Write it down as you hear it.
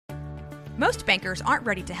Most bankers aren't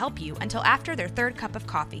ready to help you until after their third cup of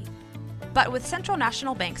coffee. But with Central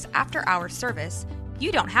National Bank's after-hours service,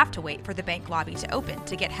 you don't have to wait for the bank lobby to open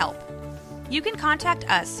to get help. You can contact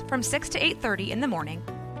us from 6 to 8:30 in the morning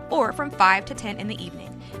or from 5 to 10 in the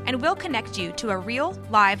evening, and we'll connect you to a real,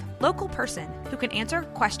 live, local person who can answer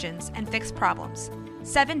questions and fix problems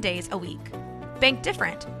 7 days a week. Bank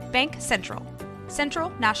different. Bank Central. Central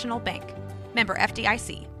National Bank. Member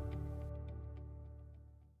FDIC.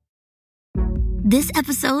 This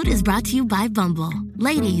episode is brought to you by Bumble.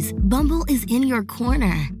 Ladies, Bumble is in your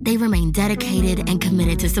corner. They remain dedicated and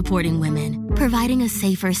committed to supporting women, providing a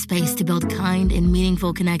safer space to build kind and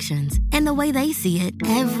meaningful connections. And the way they see it,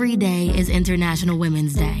 every day is International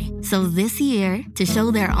Women's Day. So this year, to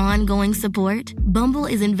show their ongoing support, Bumble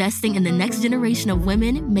is investing in the next generation of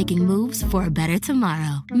women making moves for a better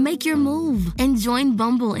tomorrow. Make your move and join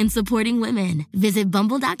Bumble in supporting women. Visit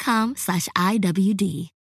bumble.com/IWD.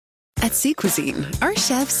 At Sea Cuisine, our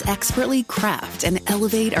chefs expertly craft and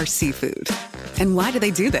elevate our seafood. And why do they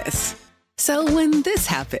do this? So when this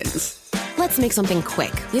happens... Let's make something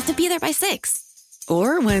quick. We have to be there by 6.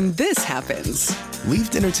 Or when this happens... Leave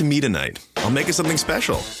dinner to me tonight. I'll make it something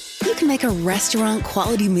special. You can make a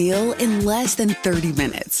restaurant-quality meal in less than 30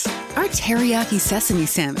 minutes. Our teriyaki sesame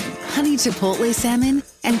salmon, honey chipotle salmon,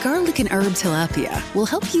 and garlic and herb tilapia will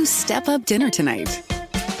help you step up dinner tonight.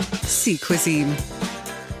 Sea Cuisine.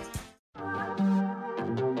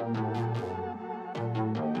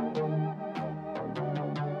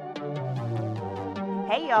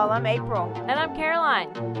 Hey y'all, I'm April. And I'm Caroline.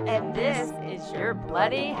 And this is your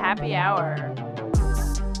Bloody Happy Hour.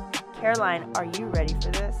 Caroline, are you ready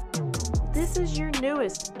for this? This is your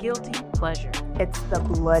newest guilty pleasure. It's the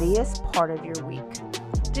bloodiest part of your week.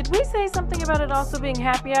 Did we say something about it also being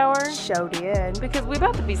happy hour? Show did. Because we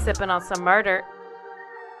about to be sipping on some murder.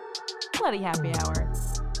 Bloody Happy Hour.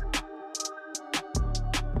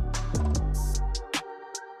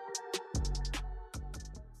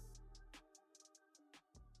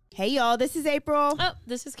 Hey y'all, this is April. Oh,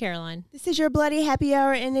 this is Caroline. This is your Bloody Happy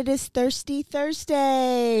Hour, and it is Thirsty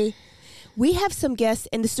Thursday. We have some guests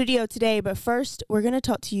in the studio today, but first, we're going to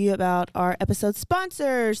talk to you about our episode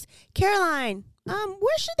sponsors. Caroline,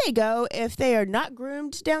 where should they go if they are not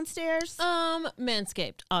groomed downstairs?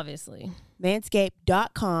 Manscaped, obviously.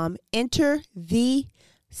 Manscaped.com. Enter the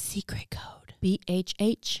secret code.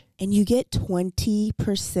 BHH. And you get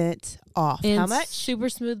 20% off. And how much? Super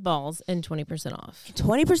smooth balls and 20% off.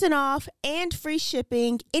 20% off and free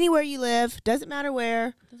shipping anywhere you live. Doesn't matter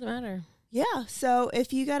where. Doesn't matter. Yeah. So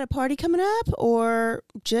if you got a party coming up or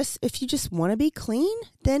just if you just want to be clean,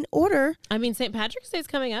 then order. I mean, St. Patrick's Day is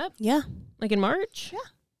coming up. Yeah. Like in March. Yeah.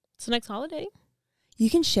 It's the next holiday.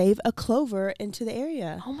 You can shave a clover into the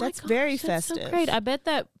area. Oh my That's gosh, very that's festive. so great. I bet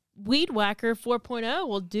that Weed Whacker 4.0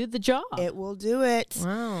 will do the job. It will do it.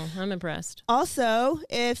 Wow, I'm impressed. Also,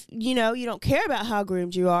 if you don't care about how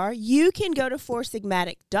groomed you are, you can go to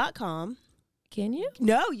foursigmatic.com. Can you?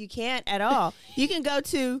 No, you can't at all. You can go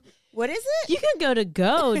to, what is it? You can go to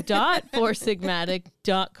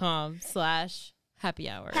go.foursigmatic.com/happy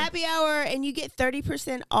hour. Happy hour, and you get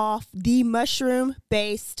 30% off the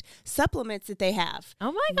mushroom-based supplements that they have.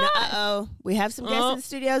 Oh my God. Uh-oh. We have some guests in the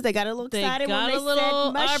studios. They got a little excited when they got a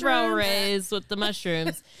little said eyebrow mushrooms. raise with the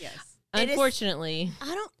mushrooms. Yes. Unfortunately.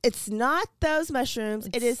 It's not those mushrooms.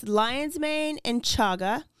 It is lion's mane and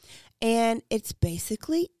chaga, and it's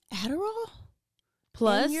basically Adderall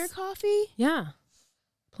Plus in your coffee. Yeah.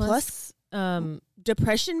 Plus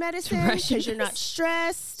depression medicine because you're not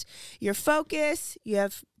stressed, you're focused, you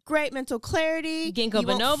have great mental clarity. Ginkgo you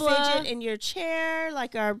won't biloba. fidget in your chair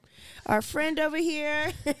like our friend over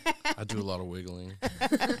here. I do a lot of wiggling.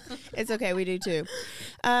 It's okay, we do too.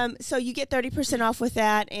 So you get 30% off with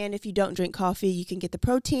that, and if you don't drink coffee, you can get the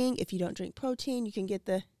protein. If you don't drink protein, you can get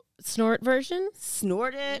the snort version.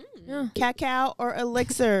 Snort it, cacao or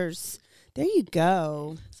elixirs. There you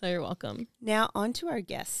go. So you're welcome. Now on to our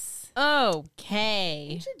guests.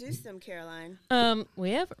 Okay. Introduce them, Caroline.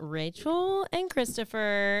 We have Rachel and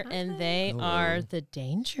Christopher, and they are the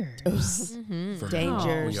Dangers.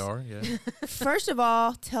 Dangers. We are, yeah. First of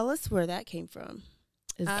all, tell us where that came from.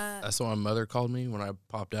 That's what my mother called me when I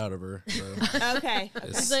popped out of her. So okay.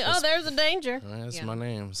 It's like, there's a Danger. That's my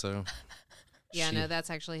name, so. Yeah, no, that's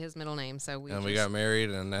actually his middle name. So we got married,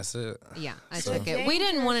 and that's it. Yeah, I took it. We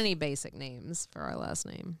didn't want any basic names for our last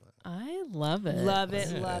name. I love it. Love it.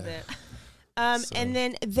 And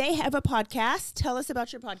then they have a podcast. Tell us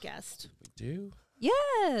about your podcast. We do?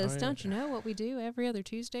 Yes. Don't you know what we do every other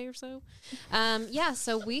Tuesday or so?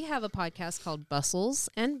 So we have a podcast called Bustles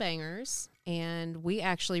and Bangers, and we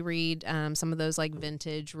actually read some of those like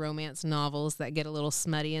vintage romance novels that get a little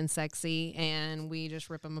smutty and sexy, and we just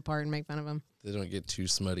rip them apart and make fun of them. They don't get too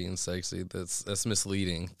smutty and sexy. That's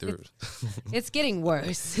misleading. It's getting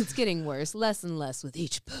worse. It's getting worse. Less and less with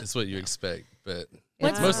each book. That's what you expect, but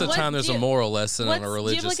What's- most of the time there's a moral lesson and a Do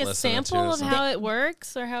religious you have like a lesson. sample of how it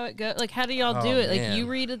works or how it goes? Like, how do y'all do it? Like, man. you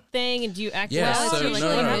read a thing and do you act Yeah, it out? so Or, like, no,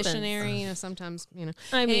 what no. happens? Missionary, sometimes, I mean,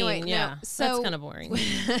 Anyway, yeah, so that's kind of boring.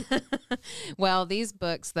 Well, these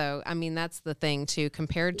books, though, I mean, that's the thing too.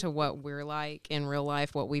 Compared to what we're like in real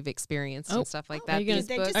life, what we've experienced and stuff like Are that, you gonna these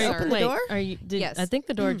They books just are. open the door? Are you? Yes. I think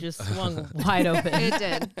the door just swung wide open. It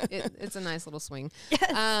did. It's a nice little swing.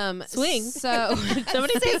 Swing. So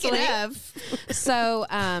Somebody say swing. So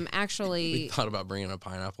We actually, thought about bringing a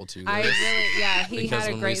pineapple too. I guys, really, he because had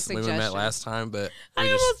a when great when suggestion. we met last time, but I we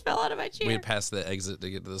almost fell out of my we chair. had passed the exit to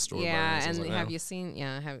get to the store. Yeah, so I was and like, have no. you seen?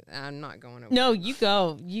 Yeah, I'm not going over. No, you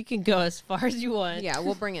go. You can go as far as you want. Yeah,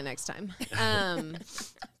 we'll bring it next time.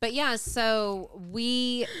 But yeah, so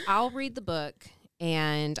I'll read the book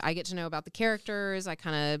and I get to know about the characters. I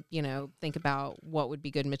kind of, think about what would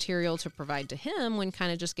be good material to provide to him when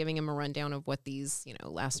kind of just giving him a rundown of what these,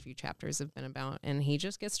 last few chapters have been about. And he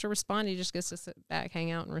just gets to respond. He just gets to sit back,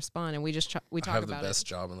 hang out, and respond. And we just we I talk have the about best it.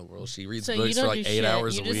 job in the world. She reads So you books for don't like do 8 shit.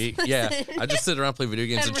 hours You a just week. listen Yeah, I just sit around, play video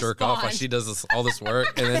games, and jerk off while respond. she does all this work.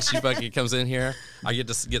 And then she fucking comes in here. I get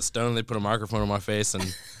to get stoned. They put a microphone on my face,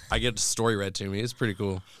 and I get a story read to me. It's pretty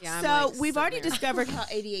cool. Yeah, I'm, So like, we've already sitting there. discovered how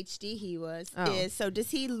ADHD he Oh. is. So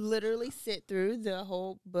does he literally sit through the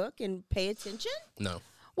whole book and pay attention? No.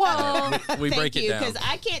 Well, we break it down. because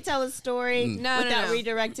I can't tell a story No, without no.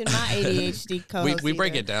 redirecting my ADHD co-host. We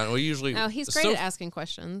break either. it down. We usually. Oh, he's great at asking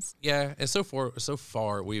questions. Yeah, and so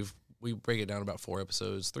far we break it down about 4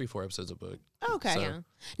 episodes, 3-4 episodes a book. Okay. So- Yeah.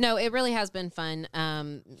 No, it really has been fun.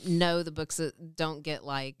 No, the books that don't get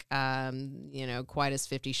like, quite as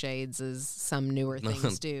 50 Shades as some newer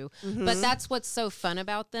things do. But that's what's so fun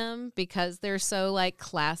about them because they're so like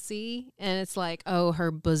classy and it's like, oh,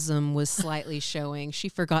 her bosom was slightly showing. She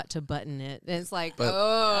forgot to button it. And it's like, But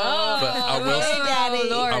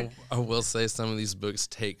I will say some of these books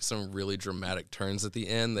take some really dramatic turns at the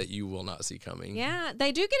end that you will not see coming. Yeah,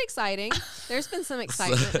 they do get exciting. There's been some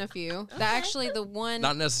excitement in a few. Actually, the one...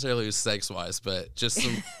 Not necessarily sex-wise, but just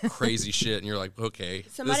some crazy shit, and you're like, okay.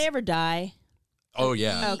 Somebody ever die? Oh,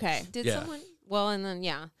 yeah. Okay. Did Yeah. someone? Well, and then,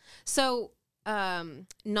 yeah. So,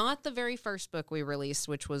 not the very first book we released,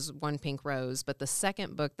 which was One Pink Rose, but the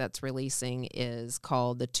second book that's releasing is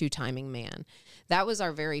called The Two-Timing Man. That was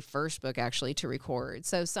our very first book, actually, to record.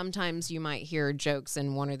 So sometimes you might hear jokes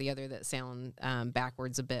in one or the other that sound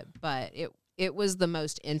backwards a bit, but it was the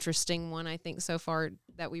most interesting one, I think, so far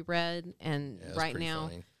that we read. And Yeah, it's right pretty now...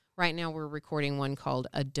 funny. Right now, we're recording one called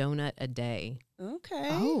A Donut a Day. Okay.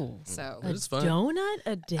 Oh, So It is fun. donut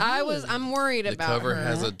a day. I'm worried The about cover her.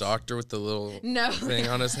 has a doctor with the little No. thing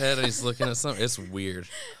on his head, and he's looking at something. It's weird.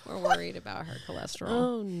 We're worried about her cholesterol.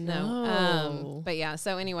 Oh, no. But yeah.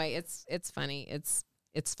 So anyway, it's funny.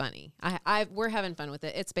 It's funny. We're having fun with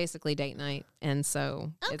it. It's basically date night, and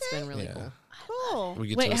so it's been really Yeah. cool. Cool. We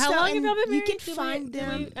get Wait, to how So, long have and y'all been you married? can Did we- find did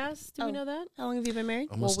them- we ask? Do we know that? How long have you been married?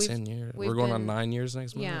 almost we've- 10 years. we've We're going on been- 9 years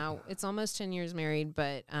next month. Yeah, it's almost 10 years married,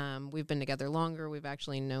 but we've been together longer. We've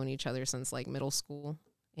actually known each other since like middle school.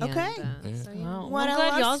 And, Okay. So, yeah. Wow. What I'm a glad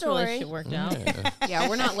love y'all's story. relationship worked out. Yeah. Yeah,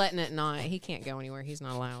 we're not letting it not. He can't go anywhere. He's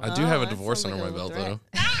not allowed. I do have a that divorce sounds under like my a belt, little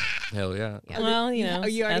though. Hell yeah. Yeah. Well, you know, Oh,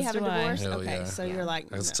 you already as have a do I. divorce? Hell Okay, yeah. so Yeah. you're like,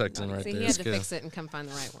 That's no, tucked in not right See, there. he had It's to good. fix it and come find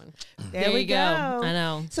the right one. There we you go. I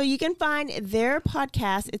know. So you can find their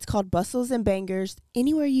podcast. It's called Bustles and Bangers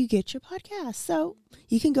anywhere you get your podcast. So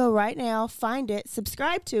you can go right now, find it,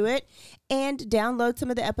 subscribe to it, and download some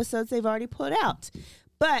of the episodes they've already put out.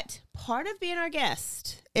 But part of being our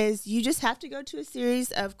guest is you just have to go to a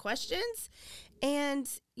series of questions. And,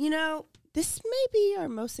 this may be our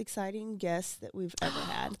most exciting guest that we've ever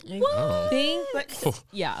had. Oh. Think, But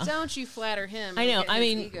yeah. Don't you flatter him. I know. Get I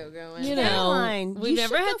his mean, ego going. You Caroline, know, you we've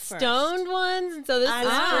never should had go first. stoned ones, so this I is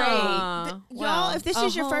know. great. Y'all, if this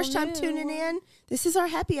is your A first whole time new tuning in, this is our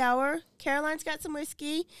happy hour. Caroline's got some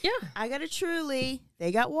whiskey. Yeah. I got a Truly.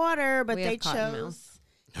 They got water, but We they have Cottonmouth. chose.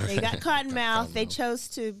 They got Cottonmouth. They Cottonmouth. chose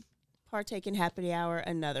to partake in happy hour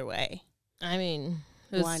another way. I mean,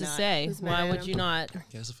 who's Why to not? say? Who's mad Why at would him? you not? I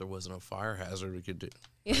guess if there wasn't a fire hazard, we could do.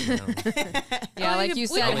 Yeah, like you we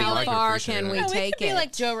said, could be how like- far appreciate can it. we Yeah, take could it? be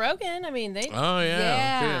like Joe Rogan. I mean, they. Oh yeah.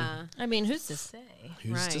 yeah. I mean, who's to say? Okay.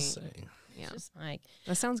 Who's to Right. say? Yeah. Just like,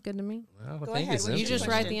 That sounds good to me. Well, Go I think ahead, it's what's You your just interesting.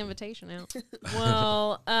 write the invitation out.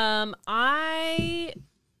 well, I.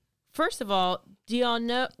 First of all, do y'all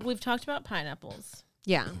know we've talked about pineapples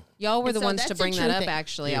Yeah, y'all were And the so ones to that's a bring true that up. thing.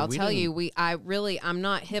 Actually, Yeah, I'll we tell didn't- you, I'm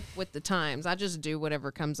not hip with the times. I just do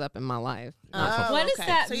whatever comes up in my life. What does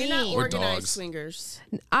that so you're not mean? We're organized dogs. swingers.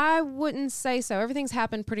 I wouldn't say so. Everything's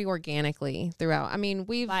happened pretty organically throughout. I mean,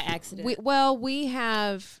 By accident. We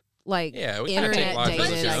have like Yeah, we kinda take internet life as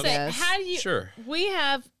a dating. joke. I Let's just say, guess. how do you? Sure. We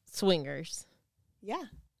have swingers. Yeah.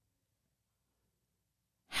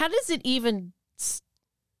 How does it even?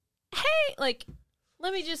 Hey, like,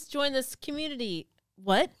 let me just join this community.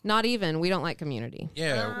 What? Not even. We don't like community.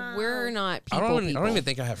 Yeah. We're not I people. don't people. even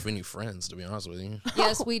think I have any friends, to be honest with you.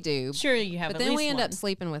 Yes, we do. Sure, you have. But at then we least end one. up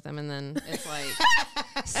sleeping with them, and then it's like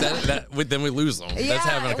Then we lose them. That's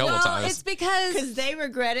happened a couple well, times. It's because Because they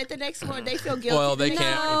regret it the next morning. They feel guilty. Well, they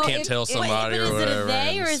No, can't tell somebody But or is it whatever. a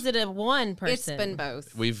they or and is it a one person? it's been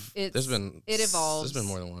both. it evolves. There's been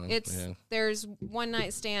more than one. It's yeah. there's one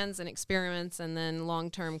night stands and experiments, and then long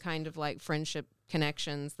term kind of like friendship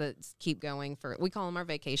connections that keep going for. We call them our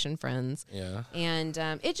vacation friends. Yeah. And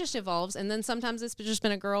it just evolves, and then sometimes it's just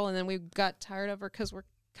been a girl, and then we got tired of her because we're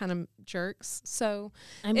kind of jerks. So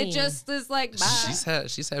I mean, it just is like bye.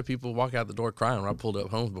 She's had people walk out the door crying when I pulled up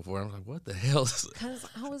home before. I'm like, what the hell? Because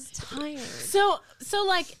I was tired. So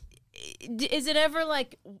like, is it ever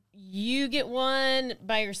like you get one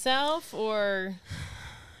by yourself or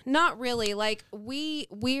Not really. Like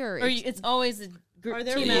we're it's always a group? Are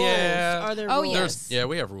there team rules? effort? Yeah. Are there Oh, rules? yes. Yeah,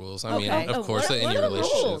 we have rules. I mean, Okay. of course, what, in what any are the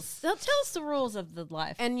relationship. rules? Tell us the rules of the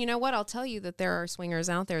life. And you know what? I'll tell you that there are swingers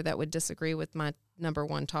out there that would disagree with my number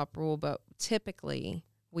one top rule, but typically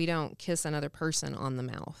we don't kiss another person on the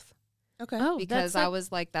mouth. Okay. Oh, Because that's like I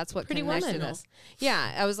was like, that's what pretty connected womanly. us.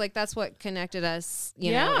 Yeah, I was like, that's what connected us,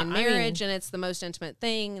 you know, Yeah, in I marriage, mean- and it's the most intimate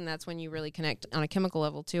thing, and that's when you really connect on a chemical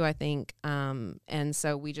level too, I think. And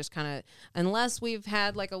so we just kind of, unless we've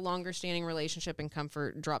had like a longer standing relationship and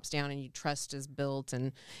comfort drops down and you trust is built,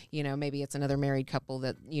 and you know maybe it's another married couple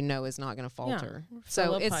that you know is not going to falter. So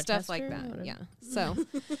Fellow it's stuff like podcaster, that. whatever. Yeah.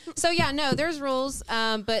 So yeah, no, there's rules,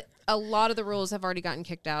 but a lot of the rules have already gotten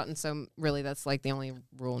kicked out, and so really that's like the only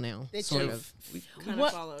rule now. That Sort you've of. kind What-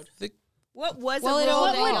 of followed. The- What was Well, a it rule all-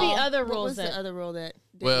 that what would be y'all- other what rules was the that- other rule that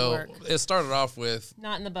didn't Well, work? it started off with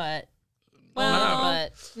Not in the butt. Well, Not in the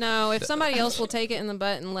butt. no, if somebody else will take it in the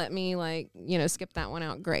butt and let me like, you know, skip that one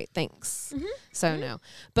out, great. Thanks. So no.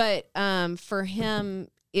 But for him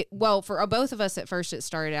for both of us at first, it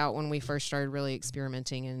started out when we first started really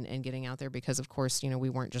experimenting and getting out there because, of course, you know, we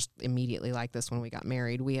weren't just immediately like this when we got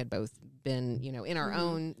married. We had both been, you know, in our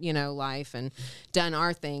own, you know, life and done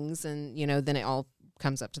our things, and, you know, then it all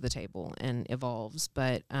comes up to the table and evolves.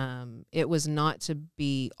 But it was not to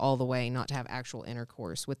be all the way, not to have actual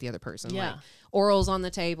intercourse with the other person. Yeah. Like orals on the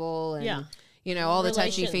table and, Yeah. you know, all the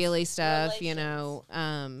Relations. touchy-feely stuff, you know.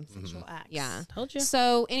 Sexual acts. Yeah. Told you.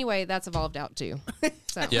 So anyway, that's evolved out too.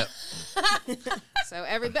 So yep. so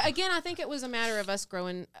but again, I think it was a matter of us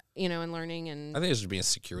growing, you know, and learning, and I think it's just being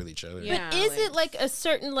secure with each other. Yeah. But is like- it like a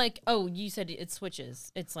certain like? Oh, you said it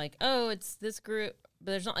switches. It's like it's this group,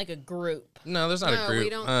 but there's not like a group. No, there's not no, a group. we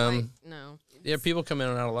don't. Like, no. Yeah, people come in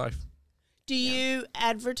and out of life. Do you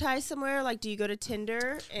advertise somewhere? Like, do you go to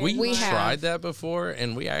Tinder? And We have. tried that before,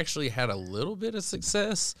 and we actually had a little bit of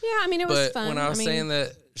success. Yeah, I mean, it was But fun. when I was mean, saying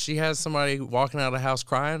that she had somebody walking out of the house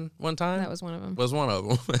crying one time, that was one of them. was one of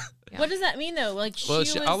them. What does that mean though? Like Well,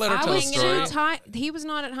 she was. I'll let her I tell the was story. too tired. He was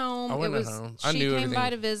not at home. I wasn't it at was, home. I she knew came by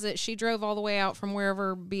everything. to visit. She drove all the way out from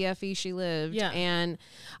wherever BFE she lived. Yeah. And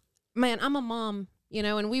man, I'm a mom, you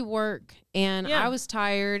know, and we work, and Yeah. I was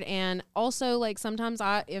tired, and also like sometimes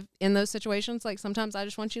if in those situations, like sometimes I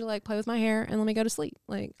just want you to like play with my hair and let me go to sleep.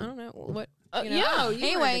 Like I don't know what. You know? yeah. you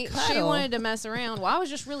Anyway, wanted to she cuddle. wanted to mess around. Well, I was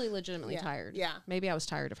just really legitimately Yeah. tired. Yeah. Maybe I was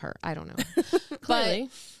tired of her. I don't know. Clearly. But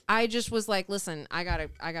I just was like, listen, I gotta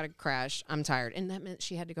crash. I'm tired. And that meant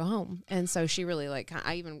she had to go home. And so she really like,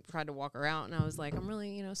 I even tried to walk her out, and I was like, I'm really,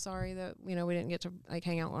 you know, sorry that, you know, we didn't get to like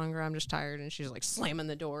hang out longer. I'm just tired. And she's like slamming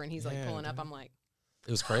the door, and he's like Yeah, pulling up. I'm like,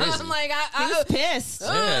 It was crazy. I'm like, He was pissed.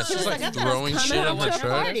 yeah, She she's was like, like, I thought I was throwing coming shit home on the to a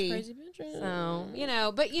truck. party. Crazy bitch. so, you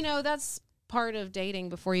know, but you know, that's part of dating.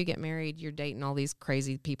 Before you get married, you're dating all these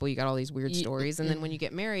crazy people. You got all these weird stories. And then when you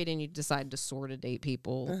get married and you decide to sort of date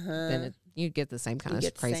people, then you get the same kind You of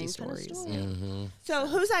get the crazy same kind of stories. story. Mm-hmm. So,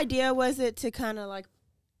 whose idea was it to kind of like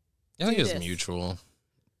I think do it was this? mutual.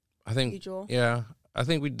 I think. Mutual? Yeah, I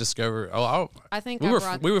think we discovered. I think we I were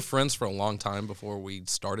brought, we were friends for a long time before we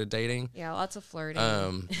started dating. yeah, lots of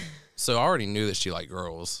flirting. So I already knew that she liked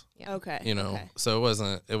girls. Yeah. Okay. You know, okay. so it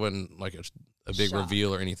wasn't like a big Shock.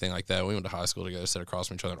 reveal or anything like that. We went to high school together, sat across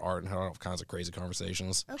from each other in art, and had all kinds of crazy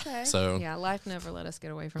conversations. Okay. So Yeah, life never let us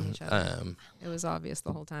get away from each other. um, It was obvious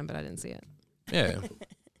the whole time, but I didn't see it. yeah,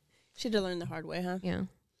 Should have learned the hard way, huh? Yeah.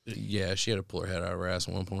 Yeah, she had to pull her head out of her ass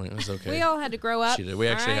at one point. It was okay. We all had to grow up. She did. We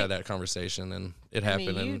actually all right? had that conversation, and it I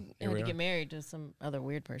happened. mean, you and here had we to are. get married to some other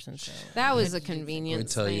weird person. So That was a Let me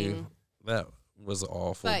convenience tell thing. you, that was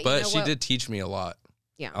awful. But But, you know she what? did teach me a lot.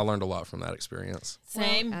 Yeah. I learned a lot from that experience.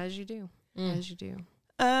 same. Well, as you do. As you do.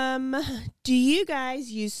 Do you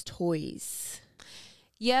guys use toys?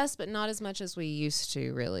 Yes, but not as much as we used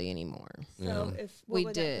to really anymore. So Yeah. if We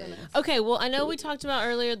did. Okay, well, I know we talked about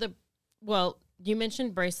earlier you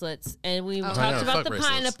mentioned bracelets, and we Oh. talked I know, about fuck the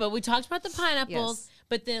bracelets. pineapple. We talked about the pineapples, Yes.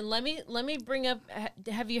 but then let me bring up.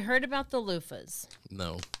 Have you heard about the loofahs?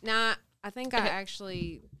 No. Nah, I think I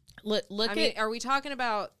actually. Look I at mean, are we talking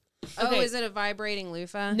about? Oh, Okay. is it a vibrating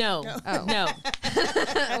loofah? no, Oh. no.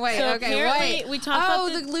 Wait, So okay, apparently wait. we talked oh,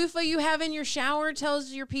 about the loofah you have in your shower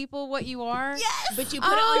tells your people what you are? Yes, but you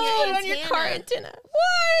put it on on your car antenna.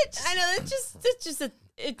 What? I know it's just a. I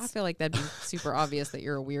It's. feel like that'd be super obvious that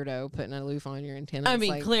you're a weirdo putting a loofah on your antenna. I It's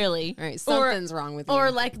mean, like, clearly. all right, something's wrong with you.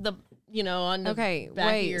 Or like the on the okay, back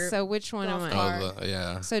of wait. your So which one am golf I? cart. Oh,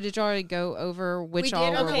 yeah. So did you already go over which did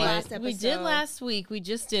all were over what? last We did episode. last week. We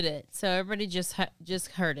just did it, so everybody just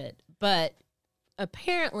heard it. But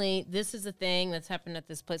apparently, this is a thing that's happened at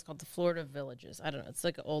this place called the Florida Villages. I don't know. It's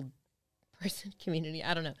like an old person community.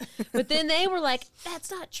 I don't know. But then they were like,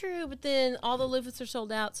 "That's not true." But then all the loofahs are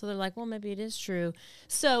sold out, so they're like, "Well, maybe it is true."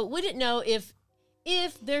 So we didn't know if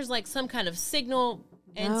there's like some kind of signal,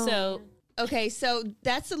 and No. so. Okay, so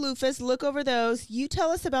that's the loofahs. Look over those. You tell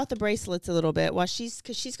us about the bracelets a little bit, because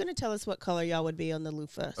she's going to tell us what color y'all would be on the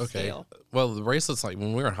loofah Okay. scale. Well, the bracelets, like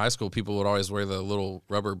when we were in high school, people would always wear the little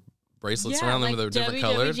rubber bracelets Yeah, around them like with different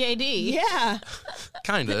colors. WWJD. Yeah.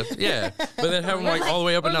 Kind of, yeah. But then have them like all the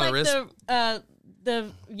way up and Or down the like wrist.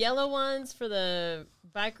 the yellow ones for the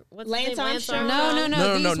bike. What's his Lance name? Lance Armstrong? No.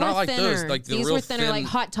 No, These not were like thinner. those, like the These real were thinner, like thin-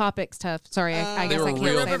 Hot Topic stuff. Sorry, I They guess were I can't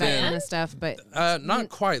real say that thin. kind of stuff. But Not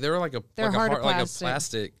quite. They were like They're like hard a like a plastic.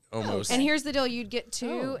 plastic almost. and here's the deal: you'd get two,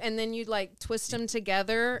 Oh. and then you'd like twist them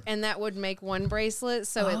together, and that would make one bracelet.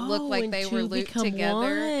 So it looked Oh, like and they two were looped become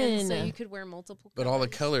together, and so one. you could wear multiple. But all the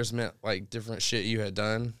colors. colors meant like different shit you had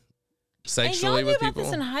done And sexually y'all knew with about people.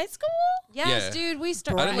 this in high school? Yes, Yeah. dude, we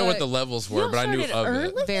started. I didn't know what the levels were, Y'all but I knew of started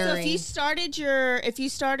it. early? Very. So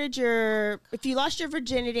if you lost your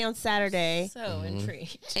virginity on Saturday So Mm-hmm.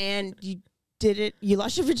 intrigued. and you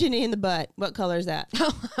lost your virginity in the butt, what color is that?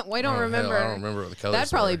 we don't Oh, hell, remember. I don't remember what the colors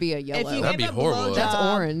That'd probably were. be a yellow. If you That'd gave be a horrible. blowjob, That's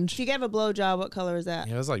orange. If you gave a blowjob, what color is that?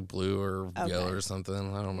 Yeah, it was like blue or Okay. yellow or something.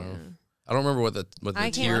 I don't know. I don't remember what the I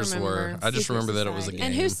can't tiers were. remember. I just Secret remember that it was a society. game.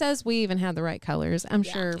 And who says we even had the right colors? I'm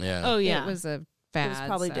sure. Yeah. Oh, yeah. It was a fad.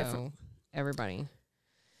 probably so different. Everybody.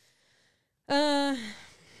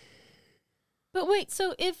 But wait,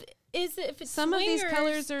 so if it's Some of these swingers-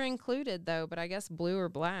 colors are included though, but I guess blue or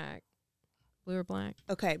black. Blue or black.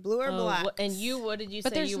 Okay, blue or Oh, black? and what did you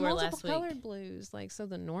But say there's you were multiple last week? colored blues, like so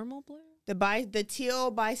the normal blue. The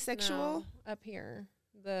teal bisexual? No, up here,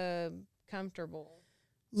 the comfortable.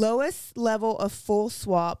 Lowest level of full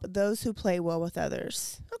swap, those who play well with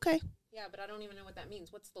others. Okay. Yeah, but I don't even know what that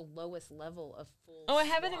means. What's the lowest level of full? Oh, I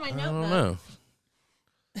have it in my I notebook. don't know.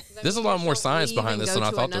 There's a lot more science behind this than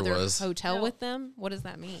I thought there was. Hotel No. with them? What does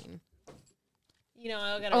that mean? You know,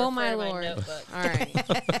 I got to Oh my my lord! notebook. All right,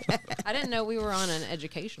 I didn't know we were on an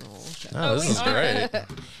educational show. Oh, this we is are. great.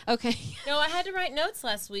 Okay. No, I had to write notes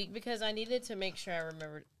last week because I needed to make sure I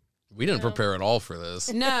remembered. We didn't prepare at all for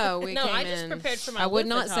this. No, we No, came I just in- prepared for my I would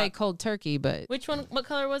loofah not say talk. cold turkey, but Which one? What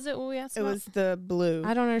color was it? What we asked It about? was the blue.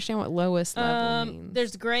 I don't understand what lowest level means.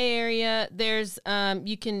 There's gray area. There's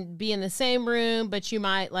you can be in the same room, but you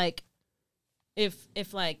might like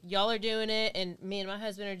if like y'all are doing it and me and my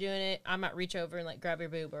husband are doing it, I might reach over and like grab your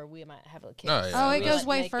boob, or we might have a kiss. Oh, yeah. Oh, it We, goes like,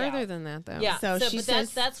 way make further out. than that, though. Yeah. So So, she but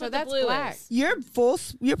says- that's so what that's the blue black. is.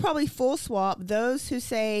 You're probably full swap. Those who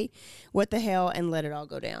say what the hell and let it all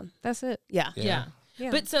go down. That's it. Yeah. Yeah.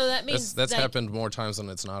 Yeah. But so that means That's like, happened more times than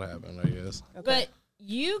it's not happened, I guess. But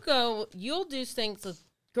you'll do things with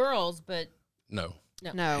girls, but No.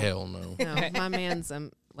 No. Hell no. No, my man's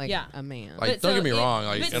like Yeah. a man. Like, but don't so get me wrong.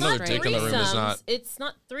 Like, but it's another not dick in the room is threesomes. not It's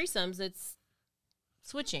not threesomes. It's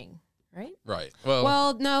switching, right? right. Well,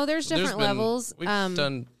 well, no, there's there's different been- levels. We've done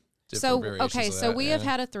different So variations okay, of so that, we yeah. have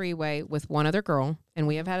had a three-way with one other girl, and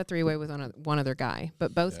we have had a three-way with one other guy.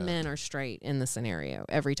 But both Yeah. men are straight in the scenario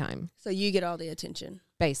every time, So you get all the attention.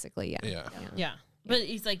 basically. Yeah. Yeah. Yeah. But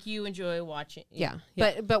he's like, you enjoy watching. Yeah.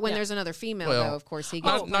 But when there's another female, though, of course, he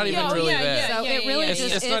gets not even really that. So it really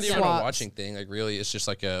it's not even swaps. a watching thing. Like, really, it's just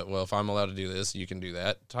like if I'm allowed to do this, you can do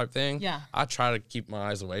that type thing. Yeah. I try to keep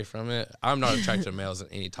my eyes away from it. I'm not attracted to males at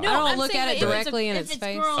any time. I don't look at it directly in its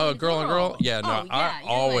face. Oh, girl on girl? Yeah, no, I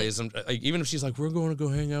always, like, even if she's like, we're going to go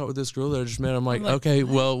hang out with this girl that I just met, I'm like, okay,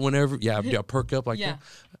 well, whenever, I perk up like,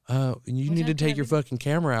 you need to take your fucking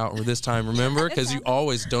camera out this time, remember? Because you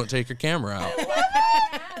always don't take your camera out.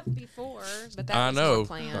 Before, but that I was know, the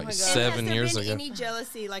plan. like 7 years ago. Any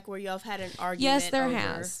jealousy, like where y'all have had an argument? Yes, there over...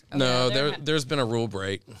 has. No, there's been a rule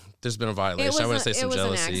break. There's been a violation. I wouldn't say some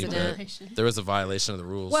jealousy, but there was a violation of the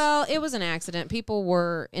rules. Well, it was an accident. People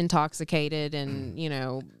were intoxicated, and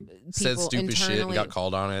said stupid shit and got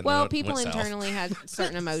called on it. Well, and people went internally south. had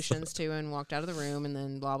certain emotions too, and walked out of the room, and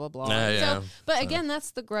then blah blah blah. Yeah. But again,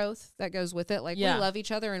 that's the growth that goes with it. Like we love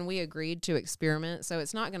each other, and we agreed to experiment, so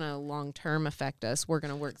it's not going to long term affect us. We're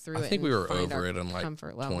going to work through it. I think we were over it in like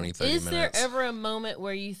comfort 20, 30 minutes. Is there ever a moment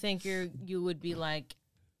where you think you would be like,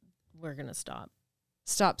 we're gonna stop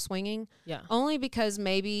swinging? Yeah. Only because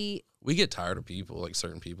maybe we get tired of people, like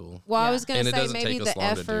certain people. Well, I was going to say maybe the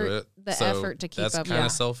effort to keep up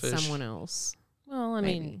with selfish. Someone else. Well, I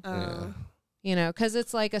mean, because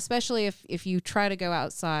it's like, especially if you try to go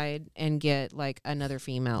outside and get like another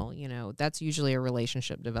female, that's usually a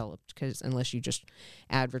relationship developed. Because unless you just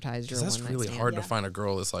advertise your that's really hard to find a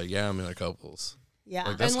girl that's like, I'm in a couples. Yeah.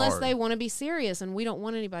 Like, that's unless hard. they want to be serious, and we don't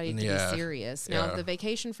want anybody to be serious. Now, the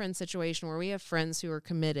vacation friend situation where we have friends who are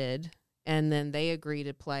committed and then they agree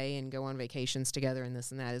to play and go on vacations together and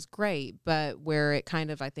this and that is great. But where it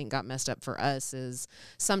kind of, I think, got messed up for us is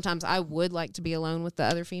sometimes I would like to be alone with the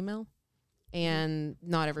other female, and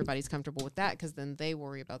not everybody's comfortable with that because then they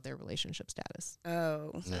worry about their relationship status.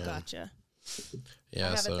 Oh, gotcha. Yeah,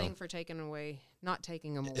 I have a thing for not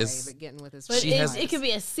taking them away, but getting with his. But it could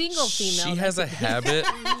be a single female. She has a habit.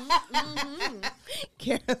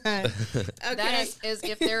 Caroline. Okay. That is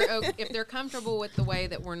if they're comfortable with the way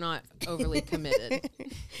that we're not overly committed.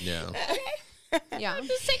 Yeah. Yeah. I'm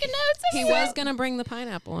just taking notes. He was gonna bring the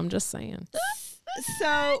pineapple. I'm just saying.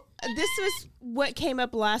 So this was what came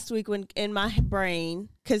up last week when in my brain,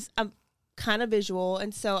 because I'm kind of visual,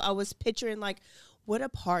 and so I was picturing like, what a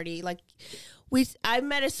party! Like I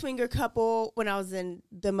met a swinger couple when I was in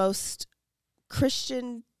the most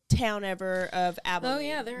Christian town ever of Abilene. Oh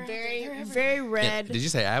yeah, they're very red. Did you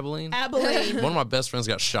say Abilene? Abilene. One of my best friends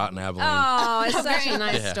got shot in Abilene. Oh, it's such a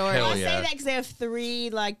nice story. Hell I yeah. say that because they have three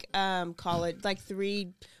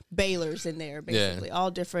three Baylors in there, basically,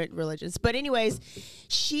 all different religions. But anyways,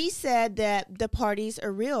 she said that the parties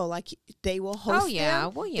are real. Like they will host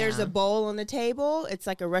them. Well, yeah. There's a bowl on the table. It's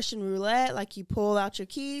like a Russian roulette. Like you pull out your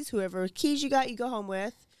keys. Whoever keys you got, you go home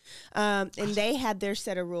with. And they had their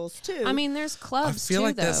set of rules too. I mean, there's clubs I feel too,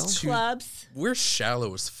 like though. that's too, clubs. We're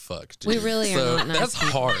shallow as fuck, dude. We really are not nice that's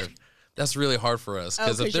hard. That's really hard for us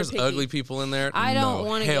because if there's you're picky. ugly people in there, I don't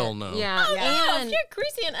want to. Hell no. Yeah, If you're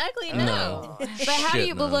greasy and ugly, no. But how do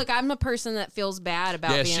you? But look, I'm a person that feels bad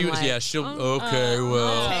about being she'll. Okay,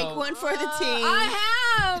 well. Take one for the team. I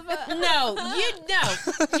have. No,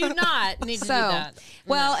 you do not need to do that.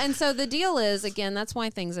 Well, and so the deal is, again, that's why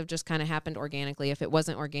things have just kind of happened organically. If it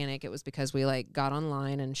wasn't organic, it was because we like got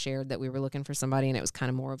online and shared that we were looking for somebody, and it was kind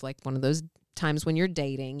of more of like one of those times when you're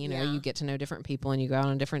dating, you get to know different people and you go out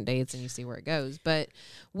on different dates and you see where it goes. But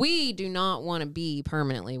we do not want to be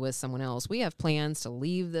permanently with someone else. We have plans to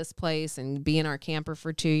leave this place and be in our camper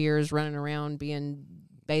for 2 years, running around being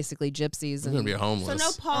basically gypsies. We're going to be homeless. So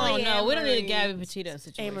no polyamory. No, we don't need a Gabby Petito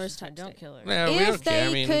situation. Amorous type Don't kill her. Yeah, we If don't care.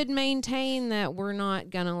 they could maintain that we're not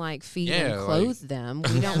going to like feed and Yeah, clothe them,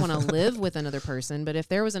 we don't want to live with another person. But if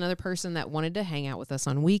there was another person that wanted to hang out with us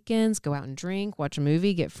on weekends, go out and drink, watch a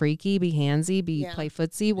movie, get freaky, be handsy, play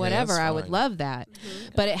footsie, whatever, I would fine. love that.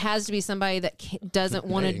 But it has to be somebody that doesn't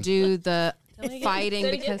want to do the fighting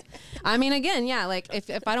because, I mean, again, like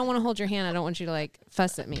if I don't want to hold your hand, I don't want you to like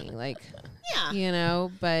fuss at me. Like,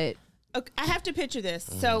 but... Okay, I have to picture this.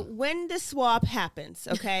 So when the swap happens,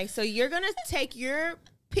 okay, so you're going to take your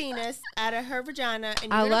penis out of her vagina.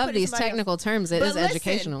 And I you're love put it in these somebody technical else. terms. It But is listen,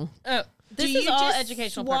 educational. Oh, this do is you all just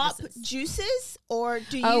educational swap purposes. juices, or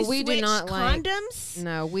do you we do switch not condoms?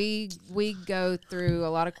 No, we go through a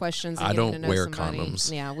lot of questions. And I getting don't to know wear somebody.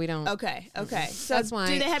 condoms. Yeah, we don't. Okay. So That's why-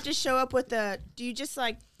 do they have to show up with do you just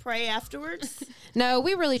like pray afterwards? No,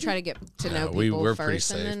 we really try to get to know people we're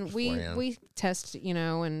first, pretty and then safe we beforehand. test,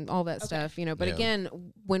 and all that stuff, But Yeah.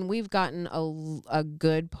 again, when we've gotten a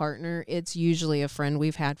good partner, it's usually a friend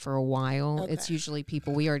we've had for a while. Okay. It's usually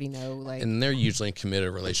people we already know, like. And they're usually in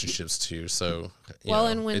committed relationships too, so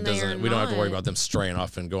and when it they are doesn't. We don't have to worry not- about them straying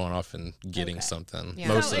off and going off and getting something Yeah.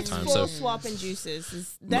 most So of it's the time. full So swapping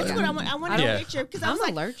juices. That's Yeah. what I want to Yeah. picture, because I I'm was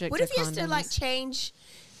like, allergic what to if you used to like condoms. change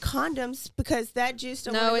condoms because that juice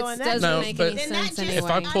don't No, want to go it in that doesn't No, juice? make but any Then that sense just- if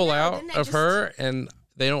I anyway. pull know, out then that of just- her and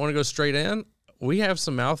they don't want to go straight in, we have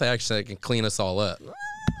some mouth action that can clean us all up.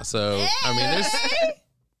 So I mean,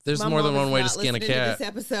 there's My more than mom one is way to not skin a listening to cat. this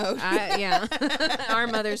episode. Our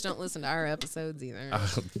mothers don't listen to our episodes either.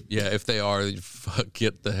 Yeah, if they are, fuck,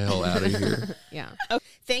 get the hell out of here. Yeah. Okay.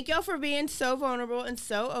 Thank y'all for being so vulnerable and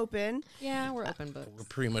so open. Yeah, we're open books. We're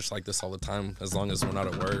pretty much like this all the time, as long as we're not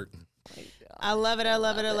at work. I love it. I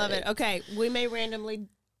love it. I love it. Okay, we may randomly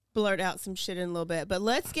blurt out some shit in a little bit, but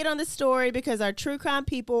let's get on the story because our true crime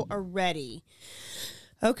people are ready.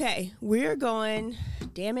 Okay, we're going.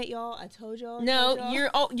 Damn it, y'all! I told y'all.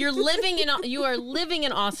 You're living in you are living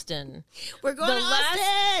in Austin. We're going to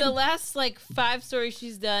Austin. The last like 5 stories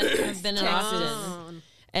she's done have been in Austin.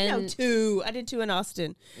 And No, 2. I did 2 in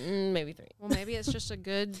Austin. Maybe 3. Well, maybe it's just a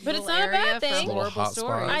good But it's little not a area bad thing. for horrible Hot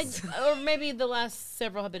stories. spots. Or maybe the last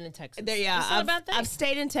several have been in Texas. Yeah, It's not a bad thing. I've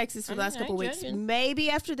stayed in Texas for the last I couple ain't weeks. judging. Maybe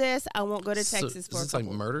after this, I won't go to So, Texas for a is this couple.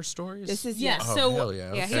 like murder stories? This is Yeah, Oh, so hell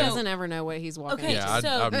yeah. Yeah, he okay. doesn't ever know what he's walking Okay, Yeah, into.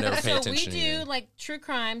 I've never paid so attention we to do anything. like true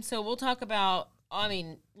crime. So we'll talk about. I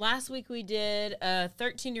mean, last week we did a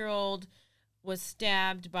 13-year-old was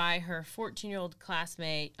stabbed by her 14-year-old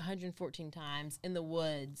classmate 114 times in the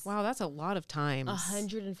woods. Wow, that's a lot of times.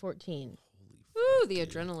 114. Ooh, the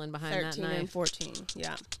adrenaline behind 13 that and knife. 14.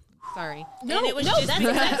 Yeah. Sorry. And it was no, just that's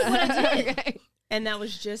exactly what I did. Okay. And that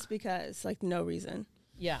was just because, like, no reason.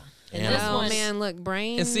 Yeah. And Yeah. this Oh one, man, look,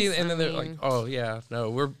 brains. And see, and then they're I like, mean, "Oh yeah,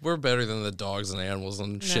 no, we're better than the dogs and animals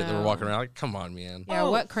and shit that we're No. walking around." Like, come on, man. yeah,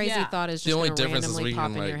 Oh, what crazy yeah. thought is The just only gonna difference is randomly we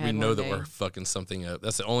pop can in your like head we know one that day? we're fucking something up.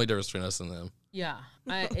 That's the only difference between us and them. yeah,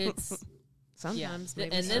 it's Sometimes, yeah.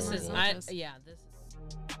 maybe And this someone is, will just- this is.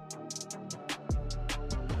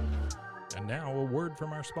 And now a word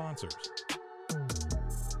from our sponsors.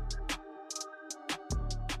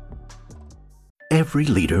 Every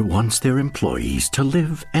leader wants their employees to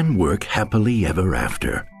live and work happily ever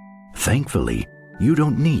after. Thankfully, you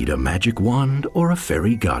don't need a magic wand or a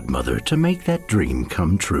fairy godmother to make that dream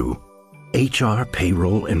come true. HR,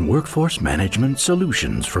 payroll, and workforce management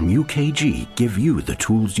solutions from UKG give you the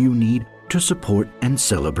tools you need to support and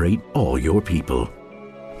celebrate all your people.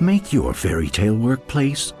 Make your fairy tale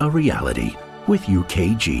workplace a reality with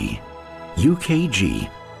UKG. UKG,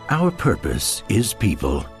 our purpose is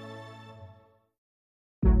people.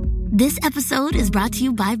 This episode is brought to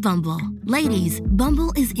you by Bumble. Ladies,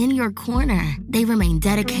 Bumble is in your corner. They remain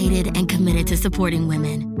dedicated and committed to supporting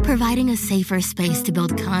women, providing a safer space to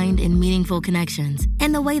build kind and meaningful connections.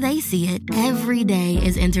 And the way they see it, every day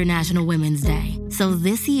is International Women's Day. So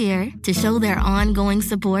this year, to show their ongoing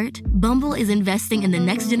support, Bumble is investing in the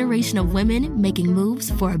next generation of women making moves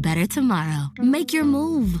for a better tomorrow. Make your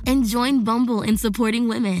move and join Bumble in supporting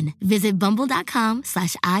women. Visit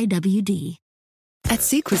bumble.com/IWD. At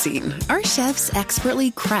Sea Cuisine, our chefs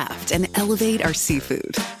expertly craft and elevate our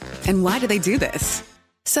seafood. And why do they do this?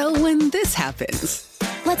 So when this happens,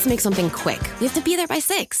 Let's make something quick. We have to be there by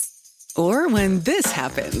 6. or when this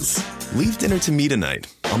happens, Leave dinner to me tonight.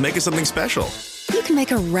 I'll make it something special. you can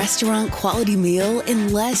make a restaurant-quality meal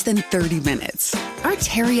in less than 30 minutes. Our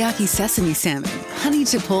teriyaki sesame salmon, honey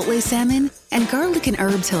chipotle salmon, and garlic and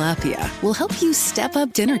herb tilapia will help you step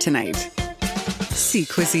up dinner tonight. Sea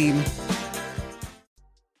Cuisine.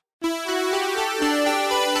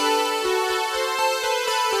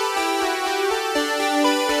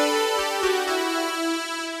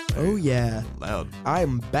 Oh yeah, Loud.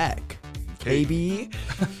 I'm back, Okay. baby.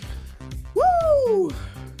 Woo!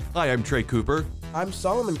 Hi, I'm Trey Cooper, I'm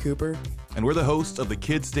Solomon Cooper. and we're the hosts of the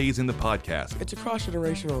Kid Stays in the podcast. It's a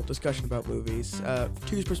cross-generational discussion about movies.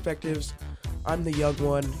 Two perspectives. I'm the young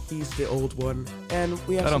one, he's the old one, and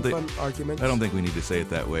we have I some don't fun arguments. I don't think we need to say it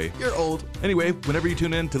that way. You're old. Anyway, whenever you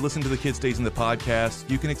tune in to listen to the Kid Stays in the podcast,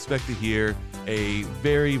 you can expect to hear a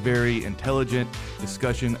very, very intelligent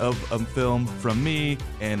discussion of a film from me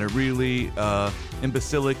and a really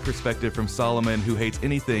imbecilic perspective from Solomon, who hates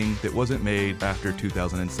anything that wasn't made after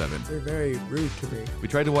 2007. They're very rude to me. We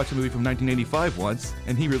tried to watch a movie from 1985 once,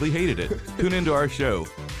 and he really hated it. Tune into our show.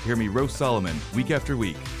 Hear me roast Solomon week after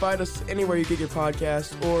week. Find us anywhere you get your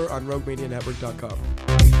podcast or on roguemedianetwork.com.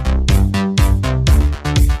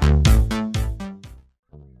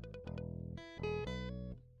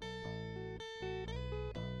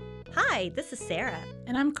 Hi, this is Sarah.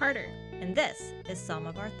 And I'm Carter. And this is Some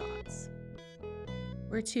of Our Thoughts.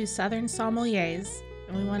 We're two Southern sommeliers,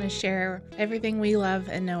 and we want to share everything we love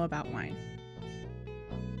and know about wine.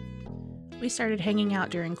 We started hanging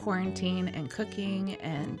out during quarantine and cooking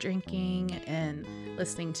and drinking and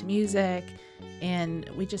listening to music, and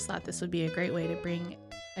we just thought this would be a great way to bring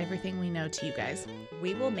everything we know to you guys.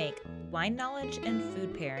 We will make wine knowledge and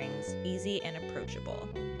food pairings easy and approachable.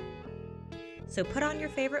 So put on your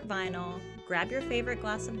favorite vinyl, grab your favorite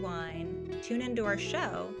glass of wine, tune into our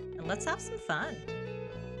show, and let's have some fun.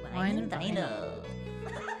 Wine and vinyl.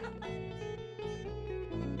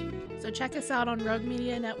 So check us out on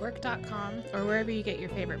roguemedianetwork.com or wherever you get your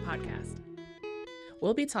favorite podcast.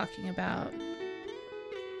 We'll be talking about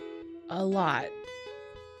a lot.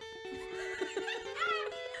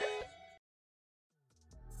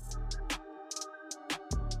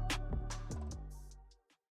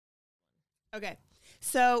 Okay.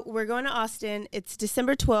 So we're going to Austin. It's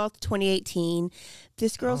December 12th, 2018.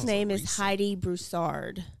 This girl's name is Heidi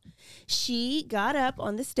Broussard. She got up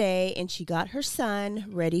on this day and she got her son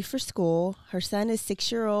ready for school. Her son is a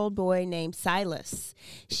 6-year-old boy named Silas.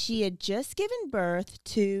 She had just given birth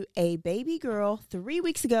to a baby girl 3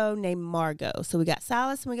 weeks ago named Margot. So we got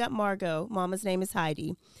Silas and we got Margot. Mama's name is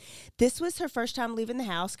Heidi. This was her first time leaving the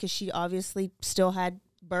house because she obviously still had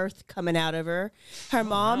birth coming out of her. Her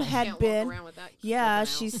mom had been,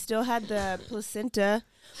 she still had the placenta.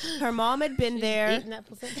 Her mom had been there. Eating that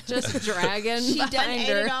placenta. Just dragging. She done ate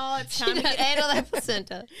her. it all. It's time to get ate all that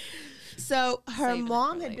placenta. So her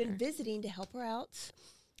mom had been visiting to help her out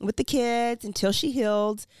with the kids until she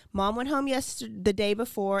healed. Mom went home the day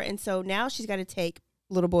before, and so now she's got to take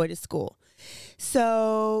little boy to school.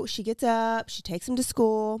 So she gets up, she takes him to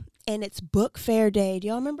school, and it's book fair day. Do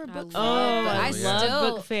y'all remember book fair? Oh, I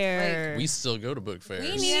love book fair. We still go to book fairs.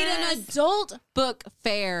 We need an adult book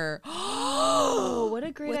fair. Oh, what a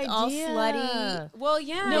great idea. all slutty. Well,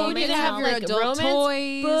 yeah. No, you we need to didn't have have, your like, adult romance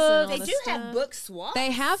toys. books. They do have book swaps. They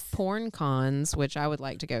have porn cons, which I would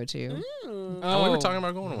like to go to. Oh, we were talking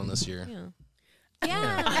about going to one this year. Yeah.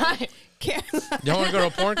 Y'all want to go to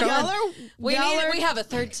a porn con? We have a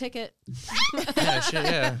third ticket. Yeah, shit,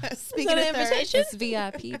 yeah. Speaking of third, it's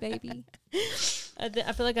VIP, baby. I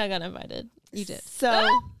feel like I got invited. You did. So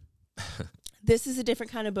this is a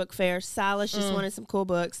different kind of book fair. Silas just wanted some cool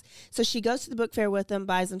books. So she goes to the book fair with them,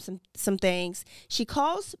 buys him some things. She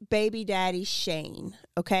calls baby daddy Shane,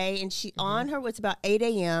 okay? And she on her, it's about 8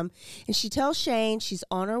 a.m. And she tells Shane she's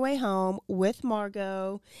on her way home with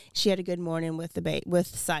Margot. She had a good morning with with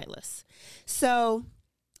Silas. So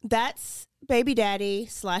that's baby daddy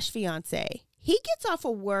 / fiance. He gets off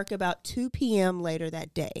of work about 2 p.m. later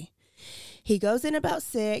that day. He goes in about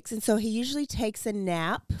 6, and so he usually takes a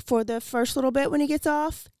nap for the first little bit when he gets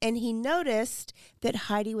off, and he noticed that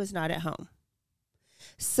Heidi was not at home.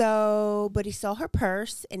 So, but he saw her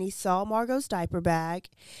purse, and he saw Margot's diaper bag,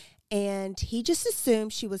 and he just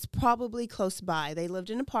assumed she was probably close by. They lived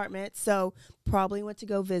in an apartment, so probably went to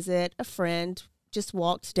go visit a friend, just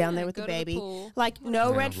walked down there with the baby. Like,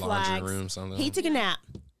 no red flags. He took a nap.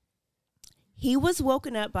 He was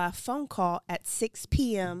woken up by a phone call at 6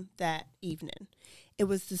 p.m. that evening. It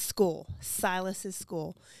was the school, Silas's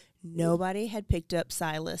school. Nobody had picked up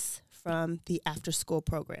Silas from the after-school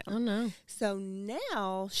program. Oh, no. So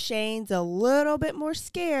now Shane's a little bit more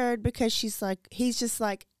scared because he's just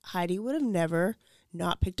like, Heidi would have never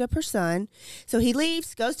not picked up her son. So he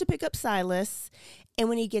leaves, goes to pick up Silas, and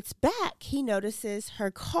when he gets back, he notices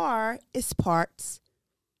her car is parked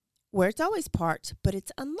where it's always parked, but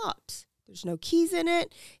it's unlocked. There's no keys in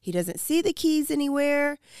it. He doesn't see the keys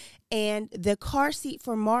anywhere. And the car seat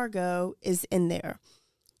for Margot is in there.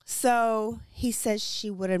 So he says she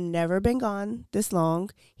would have never been gone this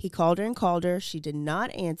long. He called her and called her. She did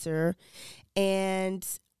not answer. And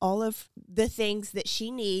all of the things that she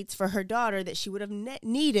needs for her daughter that she would have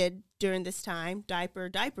needed during this time, diaper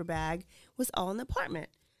bag, was all in the apartment.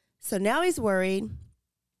 So now he's worried.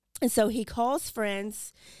 And so he calls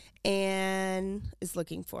friends and is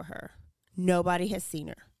looking for her. Nobody has seen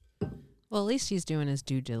her. Well, at least he's doing his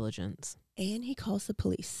due diligence. And he calls the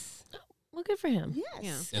police. Well, good for him.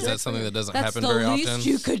 Yes. Yeah. Is that something that doesn't happen That's very the often? least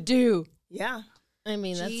you could do. Yeah. I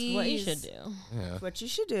mean, that's what you should do. Yeah. That's what you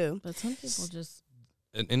should do. But some people just...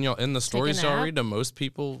 In the stories y'all read, do most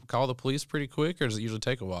people call the police pretty quick, or does it usually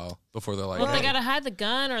take a while before they're like, well, if hey? they got to hide the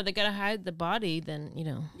gun or they got to hide the body, then, you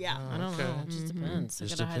know. Yeah. I don't know. It just depends. They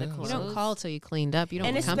got to hide the clothes. You don't call till you cleaned up. You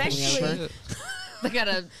don't and company especially, over. They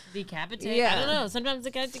gotta decapitate. Yeah. I don't know. Sometimes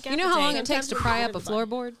they gotta decapitate. You know how long it takes to pry up a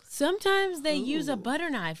floorboard? Sometimes they use a butter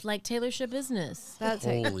knife, like Taylor Ship Business. That's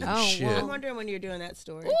Holy shit. I'm wondering when you're doing that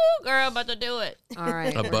story. Ooh, girl, about to do it. All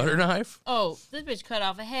right. A butter knife? Oh, this bitch cut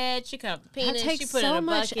off a head. She cut off a penis. takes She put so in a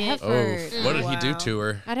much bucket. effort. Oh, what did he do to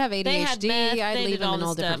her? I'd have They had ADHD. meth. I'd They leave did all them in this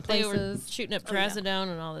all different stuff. They were places. shooting up trazodone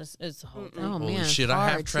and all this. It's the whole thing. Oh, Holy man. shit, I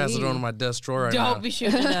have hard, trazodone too. in my desk drawer right now. Don't be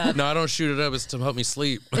shooting it up. No, I don't shoot it up. It's to help me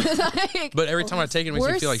sleep. But every time I take it, it makes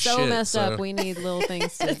me feel like so shit. messed up. We need little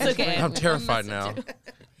things. To It's okay. I'm terrified now.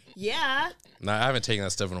 Yeah. No, I haven't taken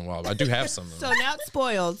that stuff in a while. But I do have some. Though. So now it's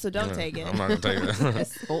spoiled, so don't take it. I'm not going to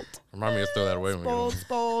take it. Remind me to throw that away when we go.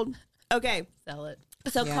 Spoiled. Okay. Sell it.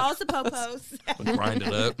 So calls the popos. Grind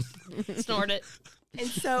it up. Snort it. And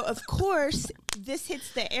so, of course, this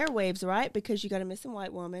hits the airwaves, right? Because you got a missing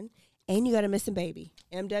white woman and you got a missing baby.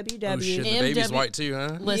 MWW. Oh, shit. The baby's white, too,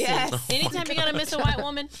 huh? Listen, Yes. anytime you got to miss a white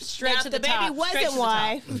woman, straight Now, to if the the top. baby wasn't straight to the top.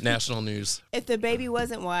 white, National news. if the baby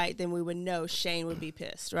wasn't white, then we would know Shane would be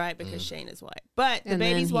pissed, right? Because Shane is white. But the And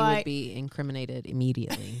then baby's he white. would be incriminated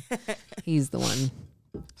immediately. He's the one.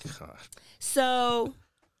 God. So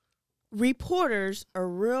reporters are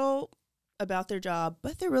real about their job,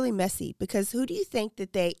 but they're really messy because who do you think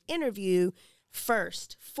that they interview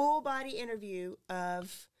first? Full body interview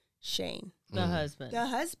of Shane. The husband. The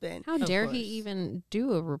husband. How dare he even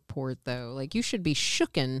do a report, though? Like, you should be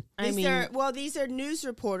shooken. These are news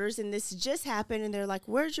reporters, and this just happened, and they're like,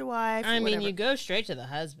 where's your wife? I mean, Whatever. you go straight to the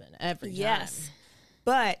husband every time. Yes.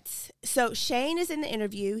 But so Shane is in the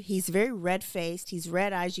interview. He's very red-faced. He's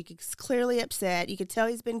red eyes. You could clearly upset. You could tell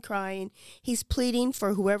he's been crying. He's pleading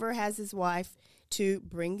for whoever has his wife to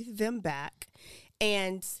bring them back.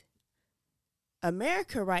 And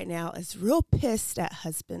America right now is real pissed at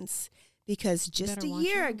husbands because just a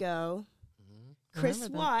year ago, Chris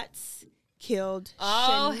Watts killed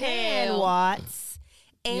Shanann hell. Watts.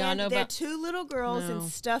 Y'all know And their about- two little girls and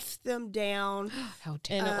stuffed them down How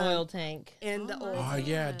in an oil tank. in the oil. Oh,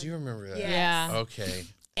 yeah, I do remember that. Yes. Yeah. Okay.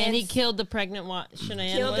 And he killed the pregnant wife.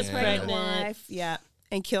 Shanann Killed was the pregnant pregnant. wife, yeah,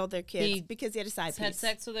 and killed their kids He because he had a side Had piece.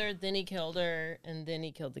 sex with her, then he killed her, and then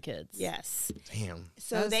he killed the kids. Yes. Damn.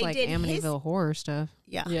 So That's they like did Amityville horror stuff.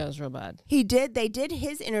 Yeah. Yeah, it was real bad. They did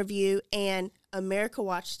his interview, and America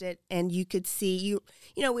watched it, and you could see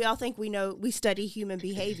you know, we all think we study human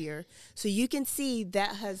behavior, so you can see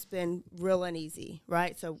that husband real uneasy,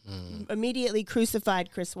 right? So immediately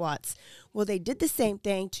crucified Chris Watts. Well, they did the same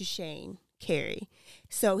thing to Shane Carey,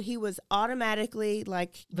 so he was automatically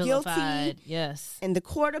like Vilified, guilty yes. in the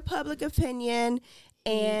court of public opinion.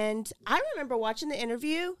 And I remember watching the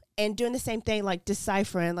interview and doing the same thing, like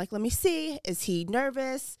deciphering, like, let me see, is he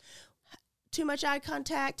nervous? Too much eye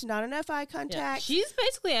contact, not enough eye Yeah. contact. She's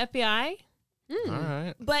basically FBI. All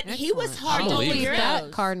right. But he was hard I to believe figure it. out.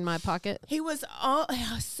 That card in my pocket. He was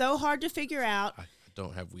so hard to figure out. I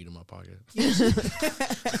don't have weed in my pocket.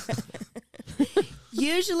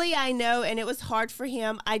 Usually I know, and it was hard for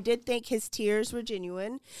him. I did think his tears were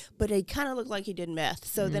genuine, but it kind of looked like he did meth.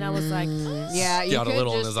 So then I was like, Yeah, you Got a could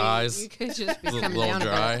little in just his be- eyes. You could just be A coming little down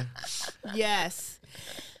dry. a bit. yes.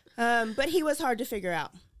 But he was hard to figure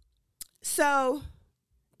out. So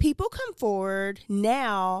people come forward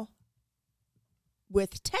now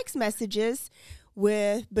with text messages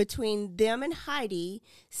between them and Heidi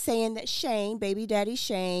saying that Shane, baby daddy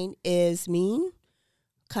Shane, is mean,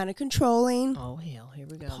 kind of controlling, Oh, hell. Here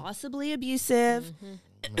we go. possibly abusive,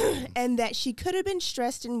 and that she could have been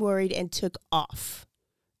stressed and worried and took off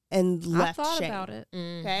and I left thought Shane. about it.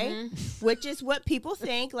 Okay? Which is what people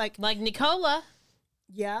think. Like Nicola.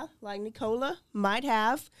 Yeah, like Nicola might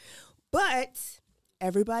have. But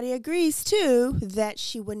everybody agrees, too, that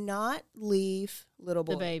she would not leave little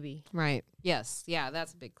boy. The baby. Right. Yes. Yeah,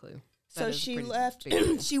 that's a big clue. That So is she pretty left. big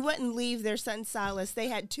clue. She wouldn't leave their son Silas. They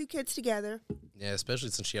had 2 kids together. Yeah, especially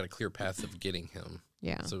since she had a clear path of getting him.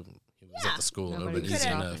 Yeah. So he was at the school. It would have Nobody been easy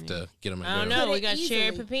could enough to get him I don't and know. go. We got Sherry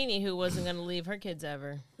easily. Papini, who wasn't going to leave her kids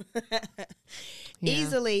ever. Yeah.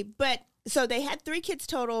 Easily. But so they had 3 kids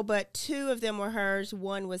total, but 2 of them were hers.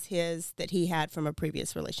 1 was his that he had from a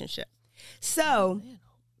previous relationship. So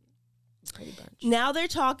now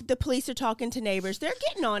the police are talking to neighbors. They're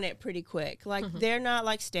getting on it pretty quick. Like they're not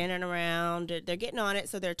like standing around. They're getting on it.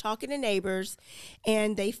 So they're talking to neighbors,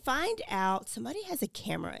 and they find out somebody has a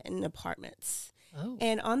camera in apartments. Oh.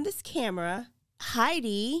 And on this camera,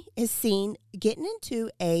 Heidi is seen getting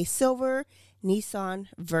into a silver Nissan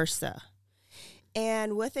Versa.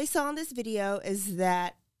 And what they saw in this video is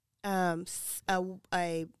that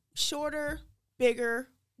a shorter, bigger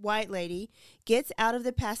white lady gets out of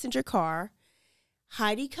the passenger car.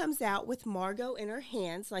 Heidi comes out with Margot in her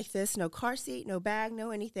hands like this, no car seat, no bag,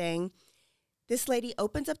 no anything. This lady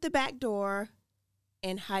opens up the back door,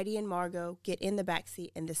 and Heidi and Margot get in the back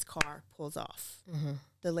seat, and this car pulls off. Mm-hmm.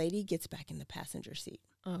 The lady gets back in the passenger seat.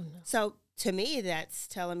 Oh, no. So, to me, that's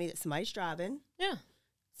telling me that somebody's driving. Yeah.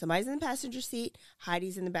 Somebody's in the passenger seat.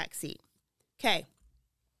 Heidi's in the back seat. Okay.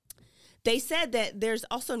 They said that there's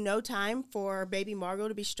also no time for baby Margot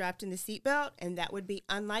to be strapped in the seatbelt, and that would be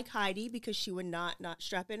unlike Heidi because she would not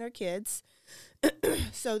strap in her kids.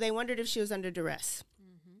 So they wondered if she was under duress.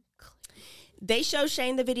 Mm-hmm. They show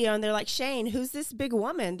Shane the video, and they're like, Shane, who's this big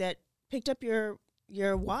woman that picked up your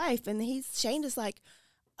wife? And Shane is like,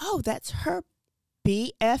 oh, that's her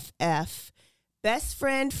BFF, best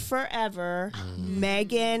friend forever,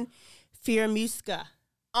 Megan Firamuska.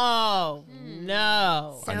 Oh,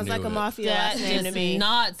 no. Sounds like a mafia That last name to does me.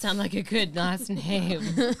 not sound like a good last name.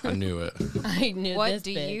 I knew it. I knew What this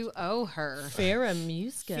do bitch. you owe her?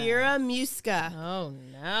 Firamuska. Firamuska. Oh,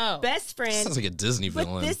 no. Best friend. Sounds like a Disney But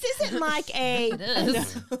villain. this isn't like a It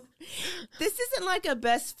is. no. This isn't like a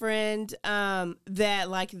best friend that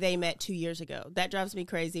like they met 2 years ago. That drives me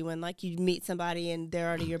crazy when like you meet somebody and they're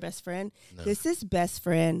already your best friend. No. This is best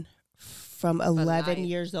friend from 11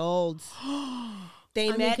 years old. They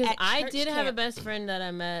met at I church did have a camp. best friend that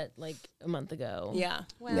I met like a month ago. Yeah.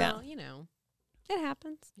 Well, Yeah. you know, it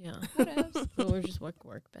happens. Yeah. Whatevs. But we're just work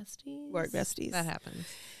besties. Work besties. That happens.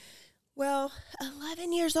 Well,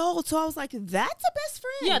 11 years old. So I was like, that's a best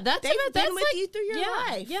friend. Yeah, that's They've about been that's with like, you through your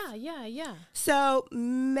life. Yeah. So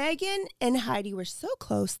Megan and Heidi were so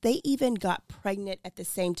close, they even got pregnant at the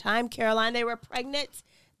same time. Caroline, they were pregnant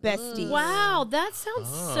besties. Wow, that sounds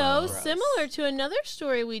so similar to another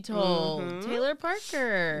story we told. Mhm. Taylor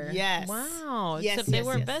Parker. Yes. Wow. Yes, Except they yes,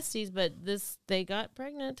 weren't yes. besties, but they got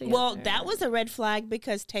pregnant together. Well, that was a red flag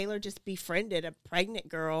because Taylor just befriended a pregnant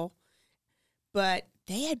girl, but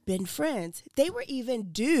they had been friends. They were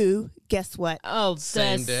even due, guess what? Oh,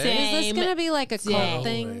 Same day? Is this going to be like a day. cult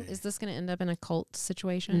thing? Is this going to end up in a cult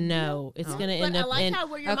situation? No, it's going to end up in. how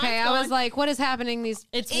where your Okay, mind's I was going. like, what is happening? These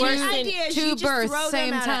It's Your worse than idea is you two just births throw them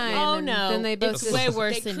same out at time. me. Oh and no, then they both it's way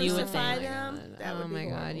worse They than you would crucify think. them. That Oh would be my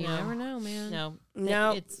god, horrible. you never know, man. No,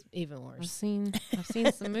 No. it's even worse. I've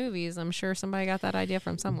seen some movies. I'm sure somebody got that idea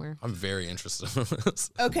from somewhere. I'm very interested in this.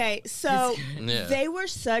 Okay, so Yeah. they were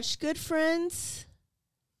such good friends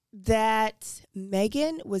that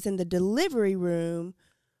Megan was in the delivery room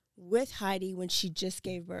with Heidi when she just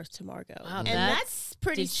gave birth to Margot. Wow, and that's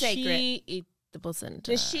pretty did sacred. She eat the placenta.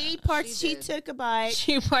 Did she part? She took a bite.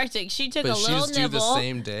 She partook. She took But a she little was due nibble. the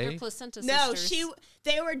same They're day. placenta No, sisters.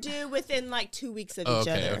 they were due within like 2 weeks of Oh, each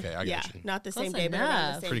okay, other. okay, I got yeah, you. not the same Close day, but around the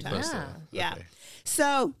enough. same Pretty time. close to Yeah. that. Yeah. Okay.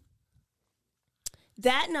 So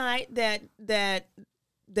that night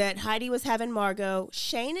that Heidi was having Margot,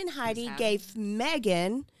 Shane and Heidi gave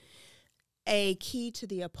Megan a key to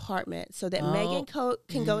the apartment so that Megan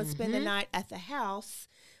can go and spend the night at the house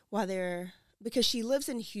while they're, because she lives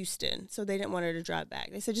in Houston, so they didn't want her to drive back.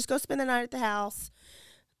 They said, just go spend the night at the house.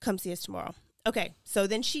 Come see us tomorrow. Okay, so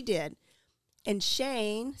then she did. And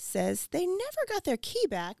Shane says they never got their key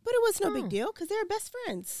back, but it was no big deal because they're best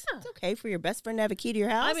friends. It's okay for your best friend to have a key to your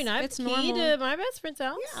house. I mean, I have It's a key normal. to my best friend's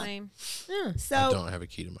house. Yeah. Same. Yeah. So I don't have a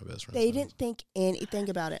key to my best friend. they didn't think anything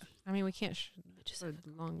about it. I mean, we can't just a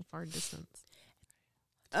long, far distance.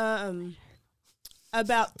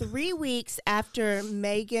 About 3 weeks after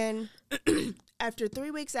Megan, after 3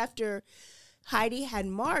 weeks after Heidi had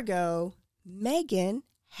Margot, Megan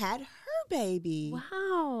had her baby.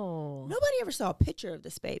 Wow. Nobody ever saw a picture of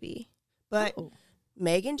this baby, but Oh.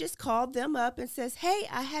 Megan just called them up and says, "Hey,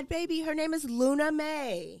 I had baby. Her name is Luna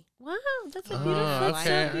May." Wow, that's a Oh, beautiful. That's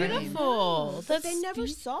okay. so beautiful. But That's they never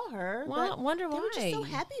saw her. Wow, but wonder they were just so why.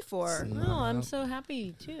 happy for her. Oh, I'm so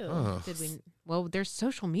happy too. Oh. Did we? Well, there's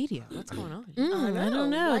social media. What's going on? I don't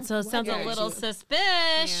know. What- So it sounds what a got little you?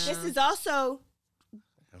 suspicious. This is also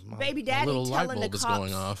My- baby my daddy little light telling the bulb is cops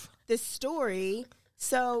going off. this story.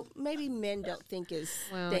 So maybe men don't think think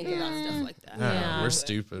about stuff like that. No, Yeah. we're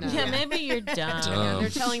stupid. Yeah, maybe you're dumb. Dumb. They're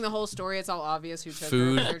telling the whole story. It's all obvious who took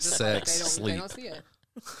Food, her. They're just like, sex, they sleep. don't see it.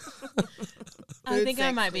 I think I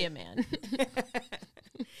sex, might be a man.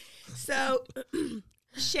 So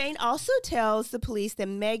Shane also tells the police that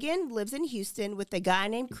Megan lives in Houston with a guy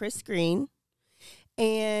named Chris Green,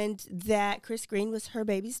 and that Chris Green was her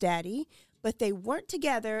baby's daddy, but they weren't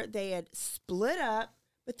together. They had split up,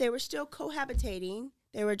 but they were still cohabitating.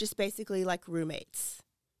 They were just basically like roommates.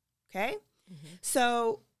 Okay?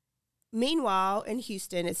 So meanwhile, in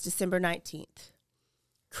Houston, it's December 19th.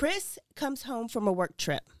 Chris comes home from a work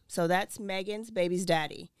trip. So that's Megan's baby's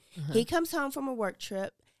daddy. He comes home from a work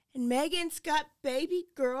trip, and Megan's got baby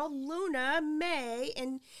girl Luna May,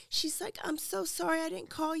 and she's like, "I'm so sorry I didn't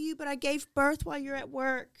call you, but I gave birth while you're at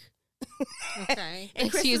work." Okay. And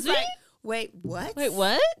Chris Excuse was me? like, wait, what? Wait,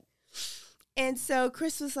 what? And so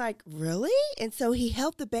Chris was like, really? And so he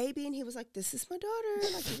held the baby and he was like, this is my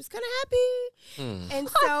daughter. Like, he was kind of happy. And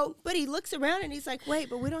so, but he looks around and he's like, wait,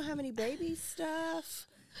 but we don't have any baby stuff.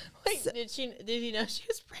 Wait, did he know she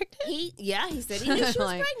was pregnant? He said he knew she was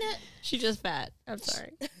pregnant. She's just fat. I'm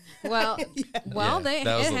sorry. Well, that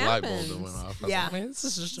was it the light bulb happens. that went off. I was Yeah. like, man, this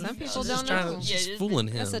is just Some people she's don't trying know. to, she's Yeah, fooling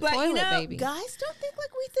him. that's a But toilet baby. Guys don't think like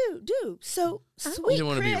we do. So sweet He didn't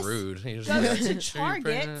want to be Chris rude. He just goes to "Are you Target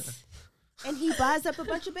pregnant?" and he buys up a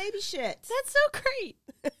bunch of baby shit. That's so great.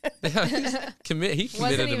 Yeah, he committed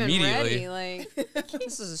Wasn't even immediately. ready. Like,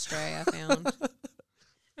 this is a stray I found.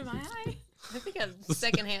 Am I high? I think I'm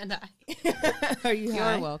secondhand high. Are you You're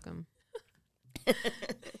high? welcome.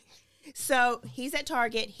 So he's at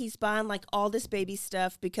Target. He's buying like all this baby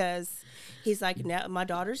stuff because he's like, no, my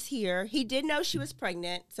daughter's here. He did know she was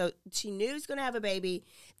pregnant, so she knew he was going to have a baby.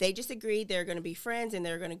 They just agreed they're going to be friends and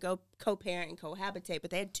they're going to go co-parent and cohabitate.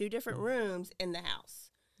 But they had 2 different rooms in the house.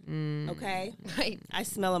 Okay, Right. I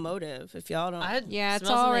smell a motive. If y'all don't, Yeah, it's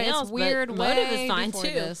smell all something right. else, It's but weird. motive way is fine, before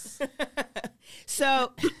too. This.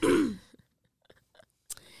 So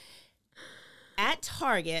at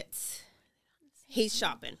Target, he's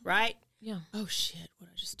shopping, right? Yeah. Oh shit! What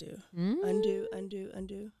did I just do? Undo.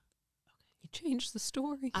 You changed the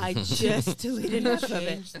story. I just deleted half of it.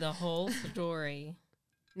 Changed the whole story.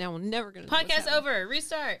 Now we're never gonna Podcast over.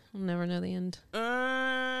 Restart. We'll never know the end.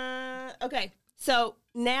 Okay, so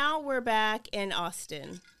now we're back in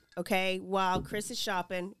Austin. Okay, while Chris is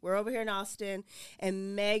shopping, we're over here in Austin,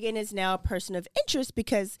 and Megan is now a person of interest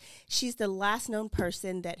because she's the last known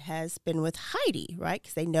person that has been with Heidi, right?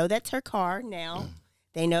 Because they know that's her car now.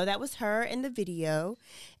 They know that was her in the video,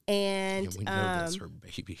 and we know that's her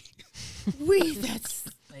baby. Wait,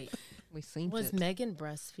 We seen was it. Megan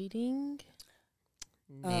breastfeeding?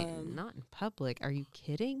 Not in public. Are you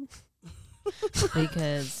kidding?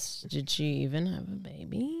 Because did she even have a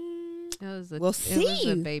baby? It was a, We'll It was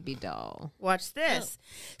see. a baby doll. Watch this.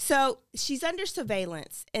 So she's under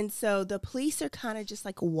surveillance, and so the police are kind of just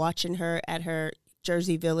like watching her at her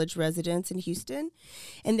Jersey Village residence in Houston,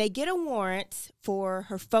 and they get a warrant for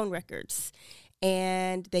her phone records,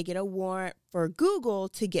 and they get a warrant for Google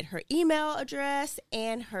to get her email address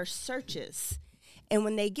and her searches. And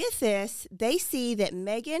when they get this, they see that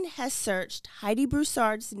Megan has searched Heidi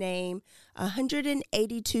Broussard's name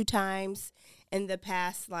 182 times in the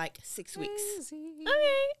past, 6 weeks. Okay,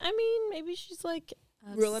 I mean, maybe she's like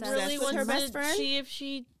Real obsessed really with her wants best to friend? see if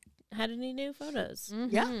she had any new photos.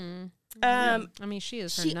 Yeah. I mean, she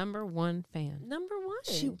is her she- number 1 fan. Number one.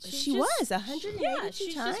 She She's was just- 182 Yeah,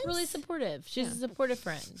 she's times. just really supportive. She's a supportive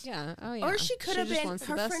friend. Yeah. Oh yeah. Or she could have just been, wants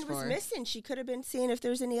the her best friend was for her. missing. She could have been seeing if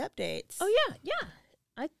there's any updates. Oh yeah.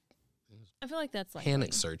 I feel like that's like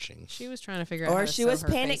Panic searching. She was trying to figure out. Or how to she sew was her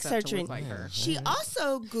panic face up to look searching. like her. She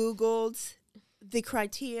also Googled the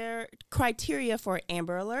criteria for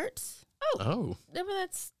Amber Alerts. Oh. No, but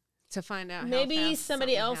that's To find out. how maybe fast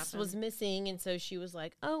somebody something else was happened. missing, and so she was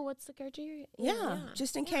like, "Oh, what's the criteria?" Yeah,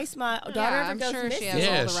 just in case my daughter Yeah, ever I'm goes sure she missing. has all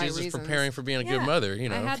Yeah, the she's right just reasons. preparing for being a Yeah. good mother, I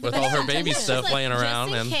had to with think all her about baby that. stuff Like, laying around.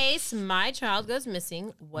 Just in And case my child goes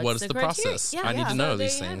missing, what is the criteria? process? Yeah, I need to so know there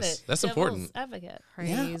these you have things. it. That's Devil's important. Advocate.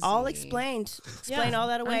 Yeah, all explained. Explain all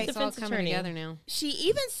that away. It's all Defense coming attorney. together now. She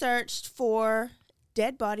even searched for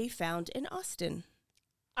dead body found in Austin.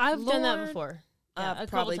 I've done that Lord. before. I Yeah, a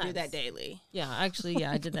probably couple do that times. daily. Yeah, actually,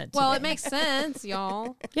 yeah, I did that. Well, today. it makes sense,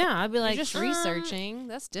 y'all. Yeah, I'd be like, You're just researching.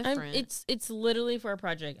 That's different. It's literally for a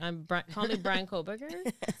project. Call me Brian Kohlberger.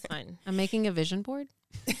 It's fine. I'm making a vision board.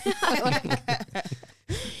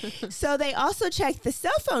 So they also checked the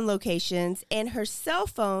cell phone locations, and her cell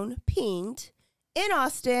phone pinged in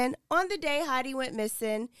Austin on the day Heidi went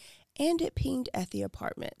missing, and it pinged at the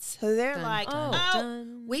apartments. So they're Dun, like, dun, oh,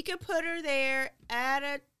 dun. we could put her there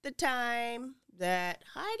at the time that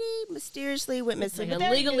Heidi mysteriously went It's missing. like but a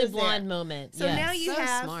there it legally is blonde there. moment. So yes. now you So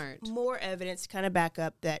have smart. more evidence to kind of back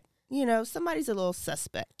up that, somebody's a little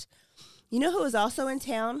suspect. You know who was also in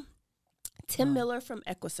town? Tim Miller from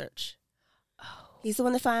EquiSearch. He's the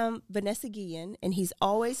one that found Vanessa Guillen, and he's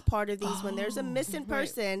always part of these when there's a missing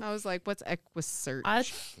person. I was like, what's EquiSearch? Yeah, I've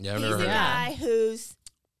He's never a heard of that. guy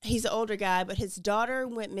he's an older guy, but his daughter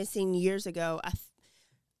went missing years ago.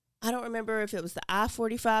 I don't remember if it was the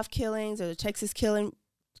I-45 killings or the Texas killing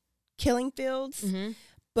fields,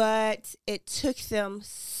 but it took them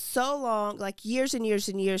so long, like years and years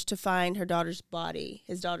and years, to find his daughter's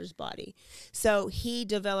body. So he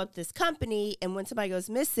developed this company, and when somebody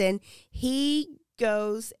goes missing, he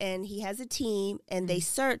goes and he has a team, and they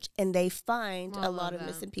search and they find I a lot love of that.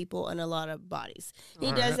 missing people and a lot of bodies. He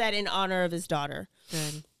All does right. that in honor of his daughter.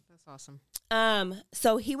 Good. That's awesome.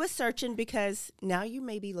 So he was searching because now you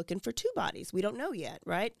may be looking for 2 bodies. We don't know yet,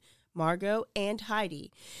 right? Margot and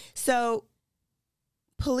Heidi. So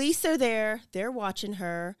police are there. They're watching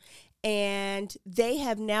her. And they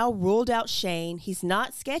have now ruled out Shane. He's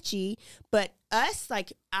not sketchy, but us,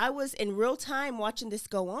 like, I was in real time watching this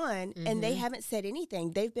go on, and they haven't said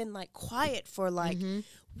anything. They've been, like, quiet for, like,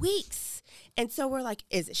 weeks. And so we're like,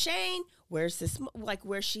 is it Shane? Where's this, like,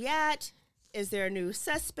 where's she at? Is there a new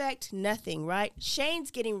suspect? Nothing, right? Shane's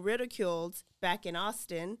getting ridiculed back in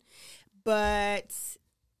Austin, but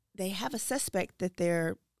they have a suspect that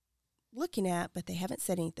they're looking at, but they haven't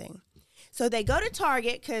said anything. So they go to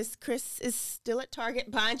Target because Chris is still at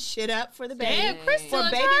Target buying shit up for the baby. Yeah, Chris still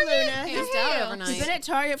at baby Target? Luna. He's out overnight. He's been at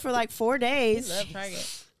Target for like 4 days. I love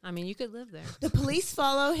Target. I mean, you could live there. The police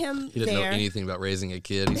follow him He doesn't know there. anything about raising a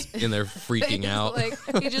kid. He's in there freaking out. Like,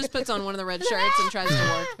 he just puts on one of the red shirts and tries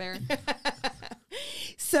to work there.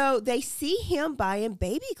 So they see him buying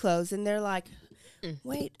baby clothes, and they're like,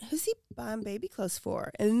 wait, who's he buying baby clothes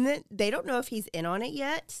for? And then they don't know if he's in on it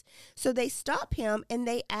yet. So they stop him, and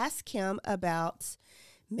they ask him about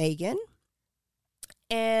Megan.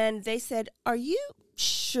 And they said, are you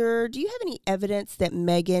sure? Do you have any evidence that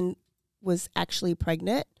Megan was actually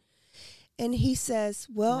pregnant? And he says,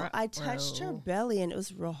 well, I touched her belly, and it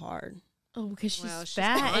was real hard. Oh, because she's Well, she's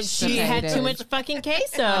fat and she had too much fucking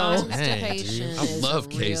queso. Dang, dude. I love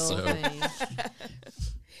queso. We're gonna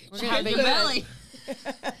have a big belly.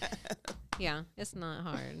 Yeah, it's not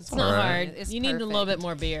hard. It's not hard. It's you need a little bit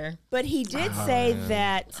more beer. But he did say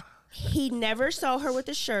that he never saw her with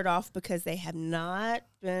the shirt off because they have not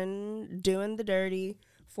been doing the dirty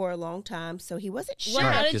for a long time. So he wasn't sure.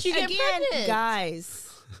 Well, how did she get Again, pregnant? guys.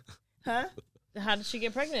 Huh? How did she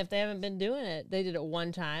get pregnant if they haven't been doing it? They did it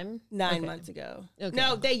one time? 9 months ago. Okay.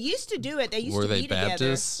 No, they used to do it. They used Were to they be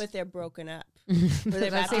Baptists? together, but they're broken up.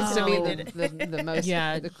 That seems to be the most.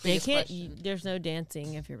 Yeah, the they clearest can't. question. There's no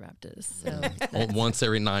dancing if you're Baptist. So Well, once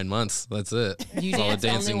every 9 months. That's it. you That's all the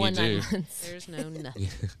dance dancing only you one do. months. There's no nothing.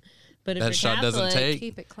 But if That you're shot Catholic, doesn't take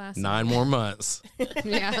Keep it classy. 9 more months,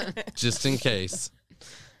 Yeah. just in case.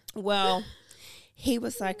 Well, he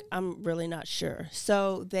was like, I'm really not sure.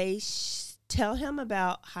 So they tell him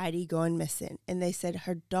about Heidi going missing. And they said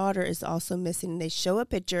her daughter is also missing. And they show a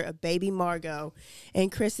picture of baby Margot.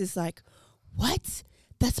 And Chris is like, what?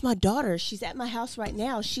 That's my daughter. She's at my house right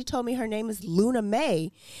now. She told me her name is Luna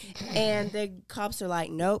May. And the cops are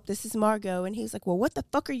like, nope, this is Margot. And he's like, well, what the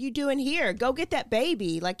fuck are you doing here? Go get that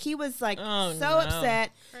baby. Like, he was like so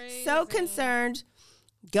upset, so concerned.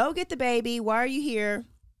 Go get the baby. Why are you here?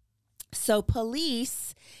 So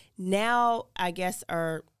police now, I guess,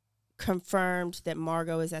 are confirmed that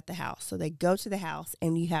Margot is at the house. So they go to the house,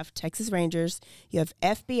 and you have Texas Rangers, you have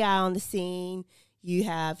FBI on the scene, you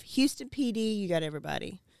have Houston PD, you got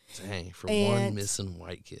everybody. Dang, for And one missing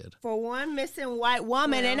white kid. For one missing white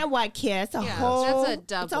woman and a white kid, it's a Yeah, whole, that's a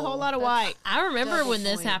double. it's a whole lot of That's white. I remember double when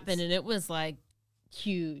this points. happened, and it was like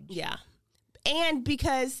huge. Yeah. And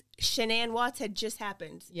because Shanann Watts had just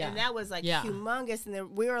happened. Yeah. And that was like Yeah. humongous. And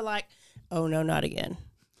then we were like, oh, no, not again.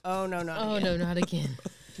 Oh, no, not Oh again. no, not again.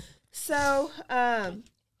 So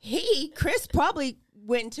Chris probably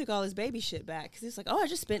went and took all his baby shit back because he's like, oh, I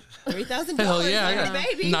just spent $3,000 Hell yeah, I on got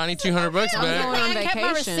the baby. $9,200 back. going on I kept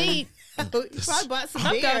my vacation. receipt. He probably bought some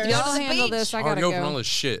I'm beer. going to Y'all the handle beach. this. I I gotta already opened all go. this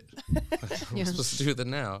shit. What am I supposed to do with it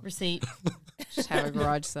now? Receipt. Just have a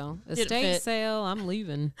garage sale. Didn't Estate fit. sale. I'm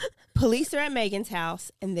leaving. Police are at Megan's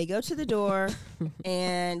house, and they go to the door,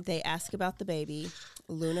 and they ask about the baby,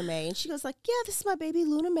 Luna May. And she goes like, yeah, this is my baby,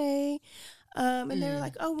 Luna May. And they're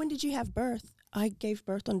like, oh, when did you have birth? I gave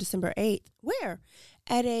birth on December 8th. Where?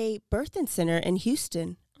 At a birthing center in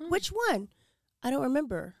Houston. Which one? I don't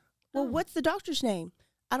remember. Well, what's the doctor's name?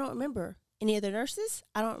 I don't remember. Any other nurses?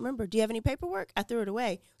 I don't remember. Do you have any paperwork? I threw it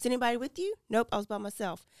away. Was anybody with you? Nope, I was by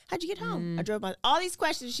myself. How'd you get home? I drove by. All these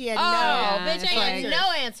questions she had Oh, no bitch, I had answers.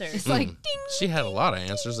 no answers. It's like She had a lot of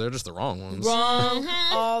answers. They're just the wrong ones. Wrong.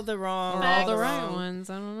 all the wrong, or all the all right wrong. ones.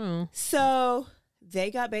 I don't know. So they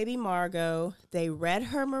got baby Margot. They read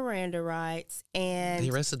her Miranda rights, and They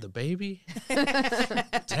arrested the baby?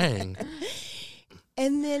 Dang.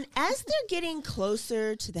 and then as they're getting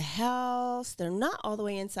closer to the house, they're not all the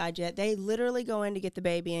way inside yet. They literally go in to get the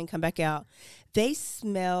baby and come back out. They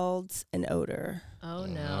smelled an odor. Oh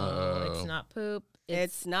no, it's not poop.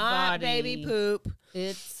 It's not body. baby poop.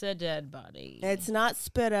 It's a dead body. It's not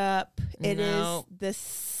spit up. It is No. the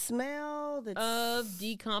smell that's Of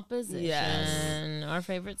decomposition. Yes. Our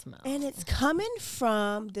favorite smell. and it's coming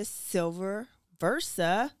from the silver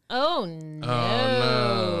Versa. Oh no.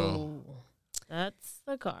 Oh, That's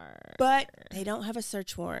the car. But they don't have a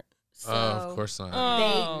search warrant. So of course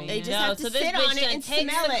not. They just have to sit on it and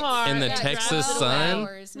smell it. In the Texas sun?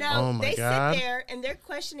 No, Oh my they God. sit there and they're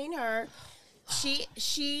questioning her.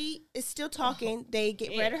 She is still talking. They get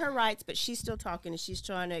rid of her rights, but she's still talking and she's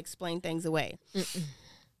trying to explain things away.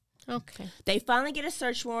 Okay. They finally get a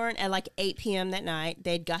search warrant at like 8 p.m. that night.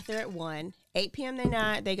 They'd got there at 1. 8 p.m. that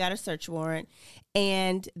night, they got a search warrant,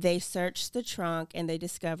 and they searched the trunk, and they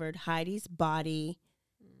discovered Heidi's body,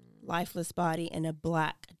 lifeless body, in a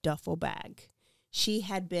black duffel bag. She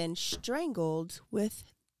had been strangled with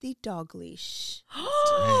the dog leash.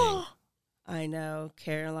 I know,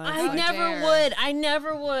 Caroline. I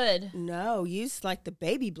never would. No, use like the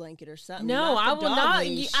baby blanket or something. No, I will not.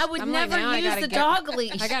 I would never use the dog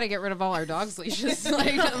leash. I got to get rid of all our dogs' leashes.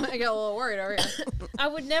 Like, I get a little worried over here. I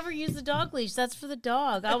would never use the dog leash. That's for the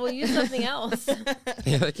dog. I will use something else.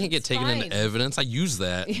 Yeah, that can't get taken into evidence. I use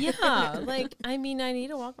that. Yeah, like, I mean, I need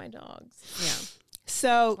to walk my dogs. Yeah.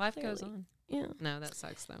 So life goes on. Yeah. No, that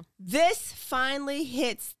sucks though. This finally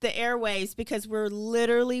hits the airwaves because we're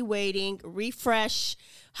literally waiting. Refresh,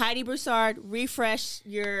 Heidi Broussard, refresh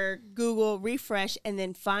your Google, refresh, and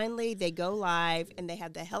then finally they go live and they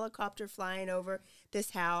have the helicopter flying over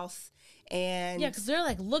this house. And yeah, because they're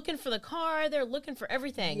like looking for the car. They're looking for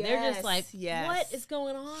everything. Yes, they're just like, yes. what is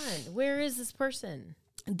going on? Where is this person?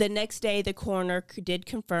 The next day, the coroner did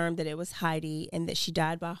confirm that it was Heidi and that she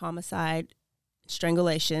died by homicide,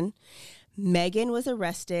 strangulation. Megan was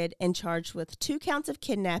arrested and charged with 2 counts of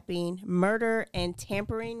kidnapping, murder, and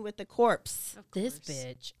tampering with the corpse. This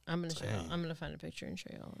bitch. I'm gonna show. I'm gonna find a picture and show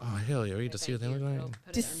you all. Oh hell yeah! We get to see what they look like.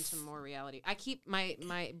 Put it into more reality. I keep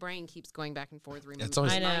my brain keeps going back and forth,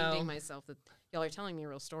 always- reminding myself that y'all are telling me a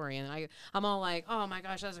real story, and I'm all like, oh my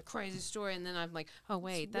gosh, that's a crazy story, and then I'm like, oh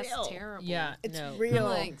wait, that's real. terrible. Yeah, It's no. real.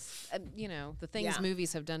 Like, the things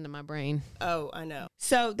movies have done to my brain. Oh, I know.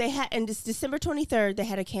 So they had, and this December 23rd, they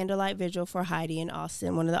had a candlelight vigil for Heidi in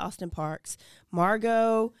Austin, one of the Austin parks.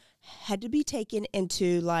 Margot had to be taken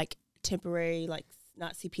into like temporary, like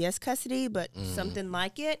not CPS custody, but something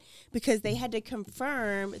like it, because they had to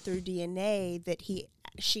confirm through DNA that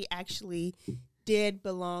she actually did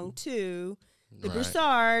belong to the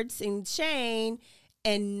Broussards and Shane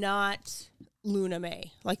and not Luna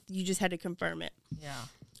May. Like, you just had to confirm it. Yeah.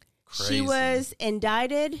 Crazy. She was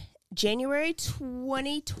indicted January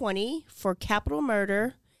 2020 for capital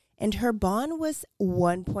murder, and her bond was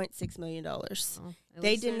 $1.6 million.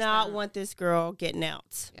 They did not want this girl getting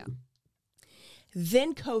out. Yeah.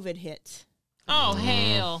 Then COVID hit. Oh,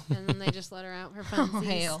 hell. And then they just let her out. Her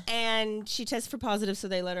funsies. Hell. And she tested for positive, so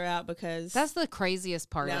they let her out because... That's the craziest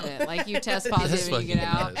part of it. Like, you test That's positive and you get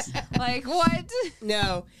out. Like, what?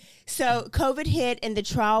 No. So COVID hit and the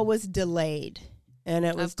trial was delayed. And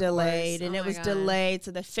it was delayed. And Oh it my was God. delayed.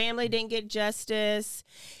 So the family didn't get justice.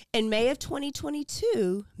 In May of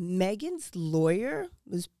 2022, Megan's lawyer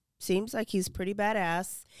seems like he's pretty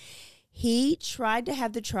badass. He tried to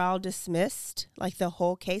have the trial dismissed, like the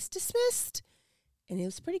whole case dismissed. And it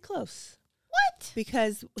was pretty close. What?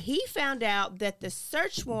 Because he found out that the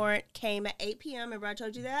search warrant came at 8 p.m. Remember I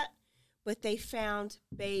told you that? But they found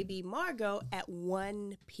baby Margot at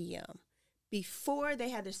 1 p.m. before they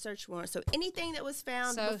had the search warrant. So anything that was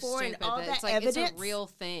found So before stupid and all that that it's like evidence. it's a real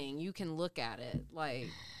thing. You can look at it. Like,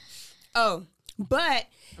 oh, but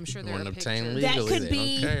I'm sure there When are obtained pictures. that legally, could they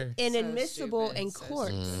be don't care. inadmissible stupid, in so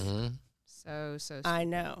court. So stupid. I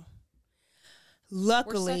know. We're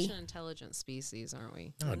Luckily, such an intelligent species, aren't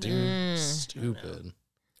we? Oh, dude, stupid.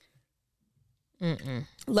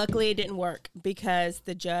 luckily it didn't work because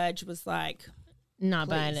the judge was like, Not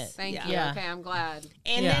buying Please. it. Thank Yeah. you. Yeah. Okay, I'm glad.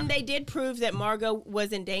 and Yeah. then they did prove that Margot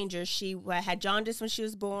was in danger. She had jaundice when she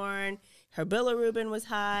was born. Her bilirubin was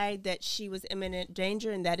high, that she was imminent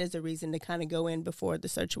danger, and that is a reason to kind of go in before the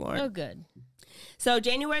search warrant. Oh, good. So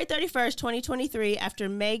January 31st, 2023, after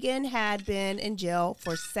Megan had been in jail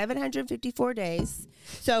for 754 days,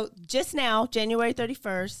 so just now, January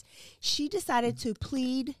 31st, she decided to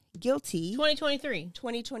plead guilty. 2023.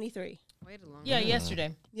 2023. Wait a long Yeah, time.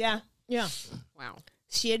 yesterday. Yeah. Yeah. Wow.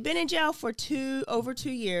 She had been in jail for over 2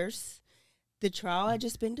 years. The trial had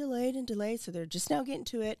just been delayed and delayed, so they're just now getting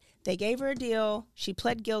to it. They gave her a deal. She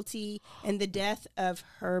pled guilty in the death of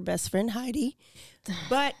her best friend, Heidi,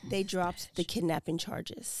 but they dropped the kidnapping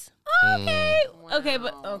charges. Okay. Okay,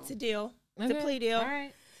 but It's a deal. It's Okay. a plea deal. All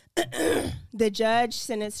right. The judge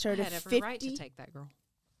sentenced her I to had 50. every right to take that girl.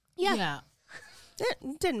 Yeah.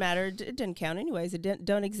 It didn't matter. It didn't count anyways. It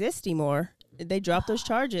don't exist anymore. They dropped those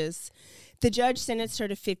charges. The judge sentenced her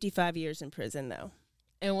to 55 years in prison, though.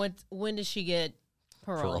 And when does she get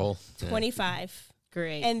parole? Parole. Yeah. 25.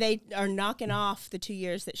 Great. And they are knocking off the 2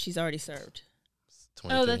 years that she's already served.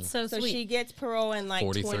 Oh, that's so So sweet. she gets parole in like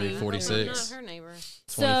 43, 46. Not her neighbor.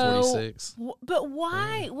 2046. But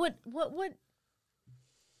why? What?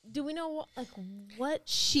 Do we know? What?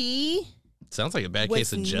 She Sounds like a bad was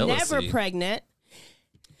case of jealousy. never pregnant.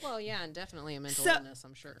 Well, yeah, and definitely a mental illness,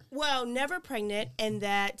 I'm sure. Well, never pregnant, and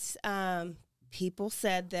that people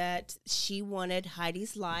said that she wanted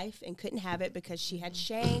Heidi's life and couldn't have it because she had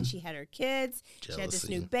Shane, she had her kids, she had this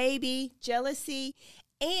new baby, jealousy,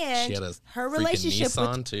 and She had a her freaking relationship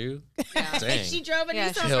Nissan with too. Yeah. Dang. she drove a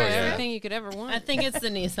Nissan. She Hell drove yeah. everything you could ever want. I think it's the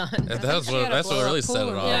Nissan. That's what really set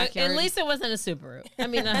it off. Yeah, at least it wasn't a Subaru. I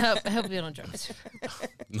mean, I hope you don't drive a Subaru.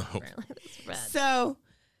 No. That's bad. So,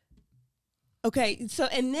 okay, so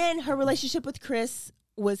and then her relationship with Chris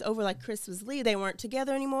was over. Like Chris was leaving, they weren't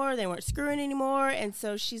together anymore. They weren't screwing anymore, and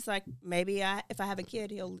so she's like, maybe if I have a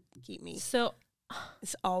kid, he'll keep me. So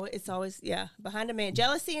it's always behind a man,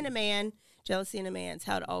 jealousy in a man. Jealousy in a man's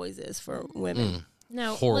how it always is for women.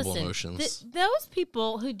 No, horrible listen, emotions. Those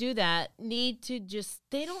people who do that need to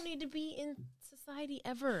they don't need to be in society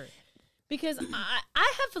ever. Because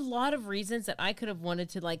I have a lot of reasons that I could have wanted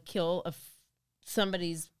to like kill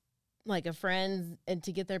somebody's like a friend and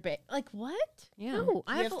to get their baby. Like what? Yeah. No,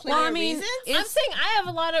 I have plenty of reasons? I'm saying I have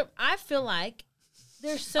a lot of. I feel like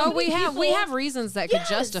there's so many people. we have reasons that could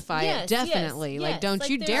justify it. Definitely. Yes, like, yes. don't Like,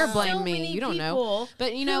 you dare there's blame so me. many You don't know. people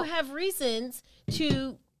But you know, who have reasons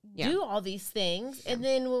to do all these things, and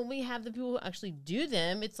then when we have the people who actually do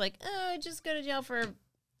them, it's like, oh, just go to jail for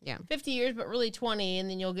 50 years, but really 20, and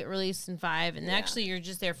then you'll get released in 5, and actually you're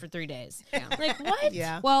just there for 3 days. Like what?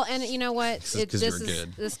 Yeah. Well, and you know what?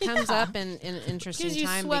 This Comes up in an interesting Because you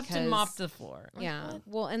time swept because and mopped the floor. Like, yeah. what?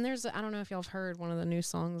 Well, and there's I don't know if y'all have heard one of the new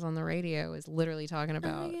songs on the radio is literally talking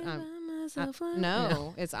about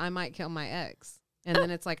it's I might kill my ex. And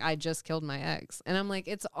then it's like I just killed my ex, and I'm like,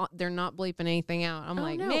 they're not bleeping anything out. I'm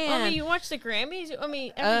like, no. man. I mean, you watch the Grammys. I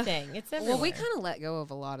mean, everything. It's everywhere. Well, we kind of let go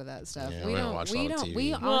of a lot of that stuff. Yeah, we we don't. watch a We lot of don't. TV.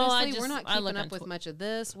 We Well, honestly, we're not I keeping look up on with Twi- much of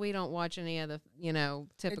this. We don't watch any of the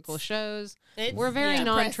typical shows. It's We're very depressing.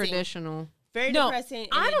 non-traditional. Very No, depressing. and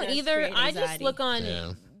I it don't does either. create I just anxiety. look on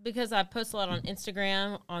Yeah. because I post a lot on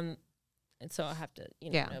Instagram and so I have to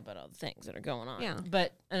Yeah. know about all the things that are going on. Yeah.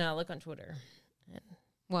 And I look on Twitter.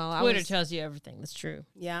 Well, Twitter tells you everything that's true.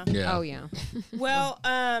 Yeah. Yeah. Oh yeah. Well,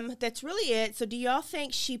 that's really it. So, do y'all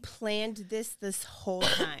think she planned this whole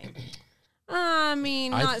time? I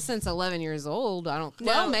mean, I- not since 11 years old. I don't. No.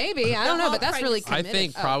 Well, maybe. I don't know, but that's really I committed.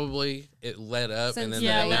 think Oh. probably it led up, and Since then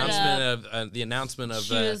Yeah, the led announcement of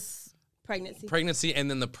She the was Pregnancy. and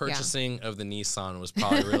then the purchasing of the Nissan was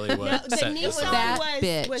probably really what The set this up. That Nissan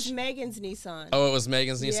bitch. was Megan's Nissan. Oh, it was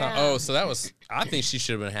Megan's Nissan. Yeah. Oh, so that was. I think she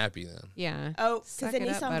should have been happy then. Yeah. Oh, because Suck the it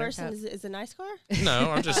up, Nissan Buttercup. Versa is a nice car?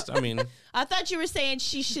 No, I'm just. I mean, I thought you were saying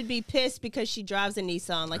she should be pissed because she drives a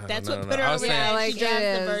Nissan. Like, that's no, what no, put no. her I over was there. saying- Like, she drives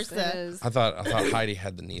the It Versa. is. I thought Heidi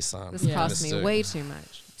had the Nissan. This cost me Mistook. way too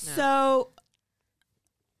much. No. So,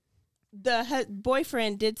 the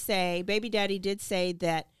boyfriend did say, baby daddy did say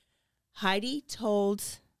that Heidi told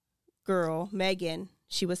girl, Megan,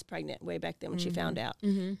 she was pregnant way back then when she found out.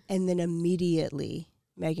 Mm-hmm. And then immediately,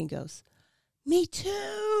 Megan goes, me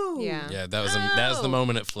too. Yeah. Yeah, that was the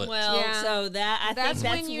moment it flipped. Well, Yeah. So that's That's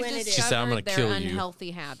when when you it is. She said, "I'm gonna their kill you."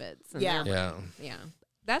 unhealthy habits. And Yeah. their- Yeah. Yeah.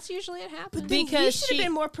 That's usually it happens. But then you Because should have she-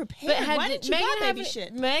 been more prepared. Why didn't you buy baby have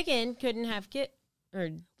shit? Megan couldn't have or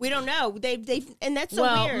We don't know. They've and that's so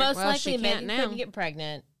well, weird. most Well, she likely can't Megan now. couldn't get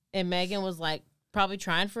pregnant, and Megan was like probably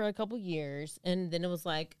trying for a couple years, and then it was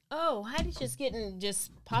like, oh, Heidi's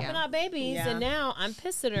just popping Yeah. out babies, Yeah. and now I'm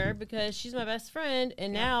pissed at her because she's my best friend,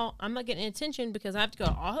 and now I'm not getting attention because I have to go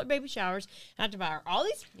to all her baby showers, I have to buy her all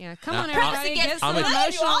these. Yeah. Come Now, on, I- everybody. Get some I'm a-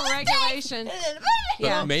 emotional regulation. But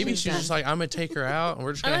Yeah. maybe she's she's just like, I'm gonna take her out, and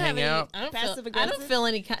we're just I gonna don't have hang any. out. I don't Passive-aggressive? feel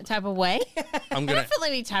any type of way. I'm I gonna don't feel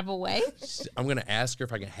any type of way. I'm gonna ask her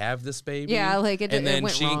if I can have this baby. Yeah, like it and then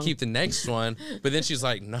went she can wrong. keep the next one. But then she's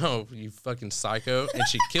like, "No, you fucking psycho," and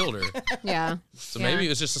she killed her. Yeah. So Yeah. maybe it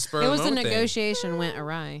was just a spur It of was the a moment thing. negotiation went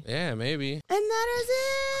awry. Yeah, maybe. And that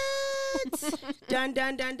is it. Dun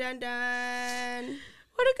dun dun dun dun.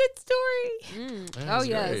 What a good story. That Oh was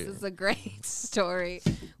yes, great. it's a great story.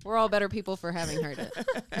 We're all better people for having heard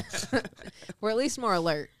it. We're at least more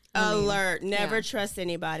alert. I mean, Alert. Never yeah. trust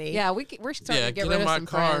anybody. Yeah, we're starting Yeah, to get get rid in of my some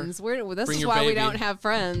car. friends. This Bring is your why we baby. don't have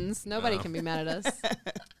friends. Nobody Oh. can be mad at us.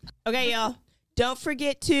 Okay, y'all. Don't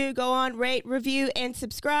forget to go on, rate, review, and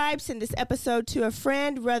subscribe. Send this episode to a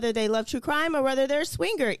friend, whether they love true crime or whether they're a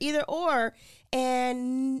swinger, either or.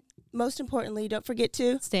 And most importantly, don't forget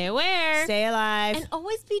to Stay aware. stay alive. And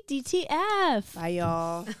always be DTF. Bye,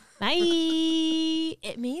 y'all. Bye.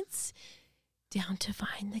 It means down to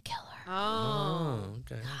find the killer. Oh,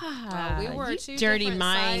 okay. Well, we were you two dirty different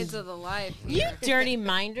mind. sides of the life. You here. dirty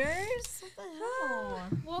minders. What the hell?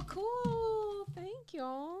 Well, cool. Thank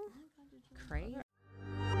y'all. Crazy.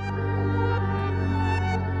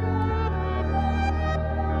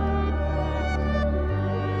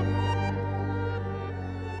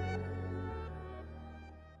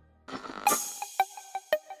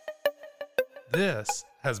 This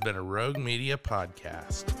has been a Rogue Media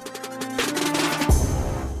podcast.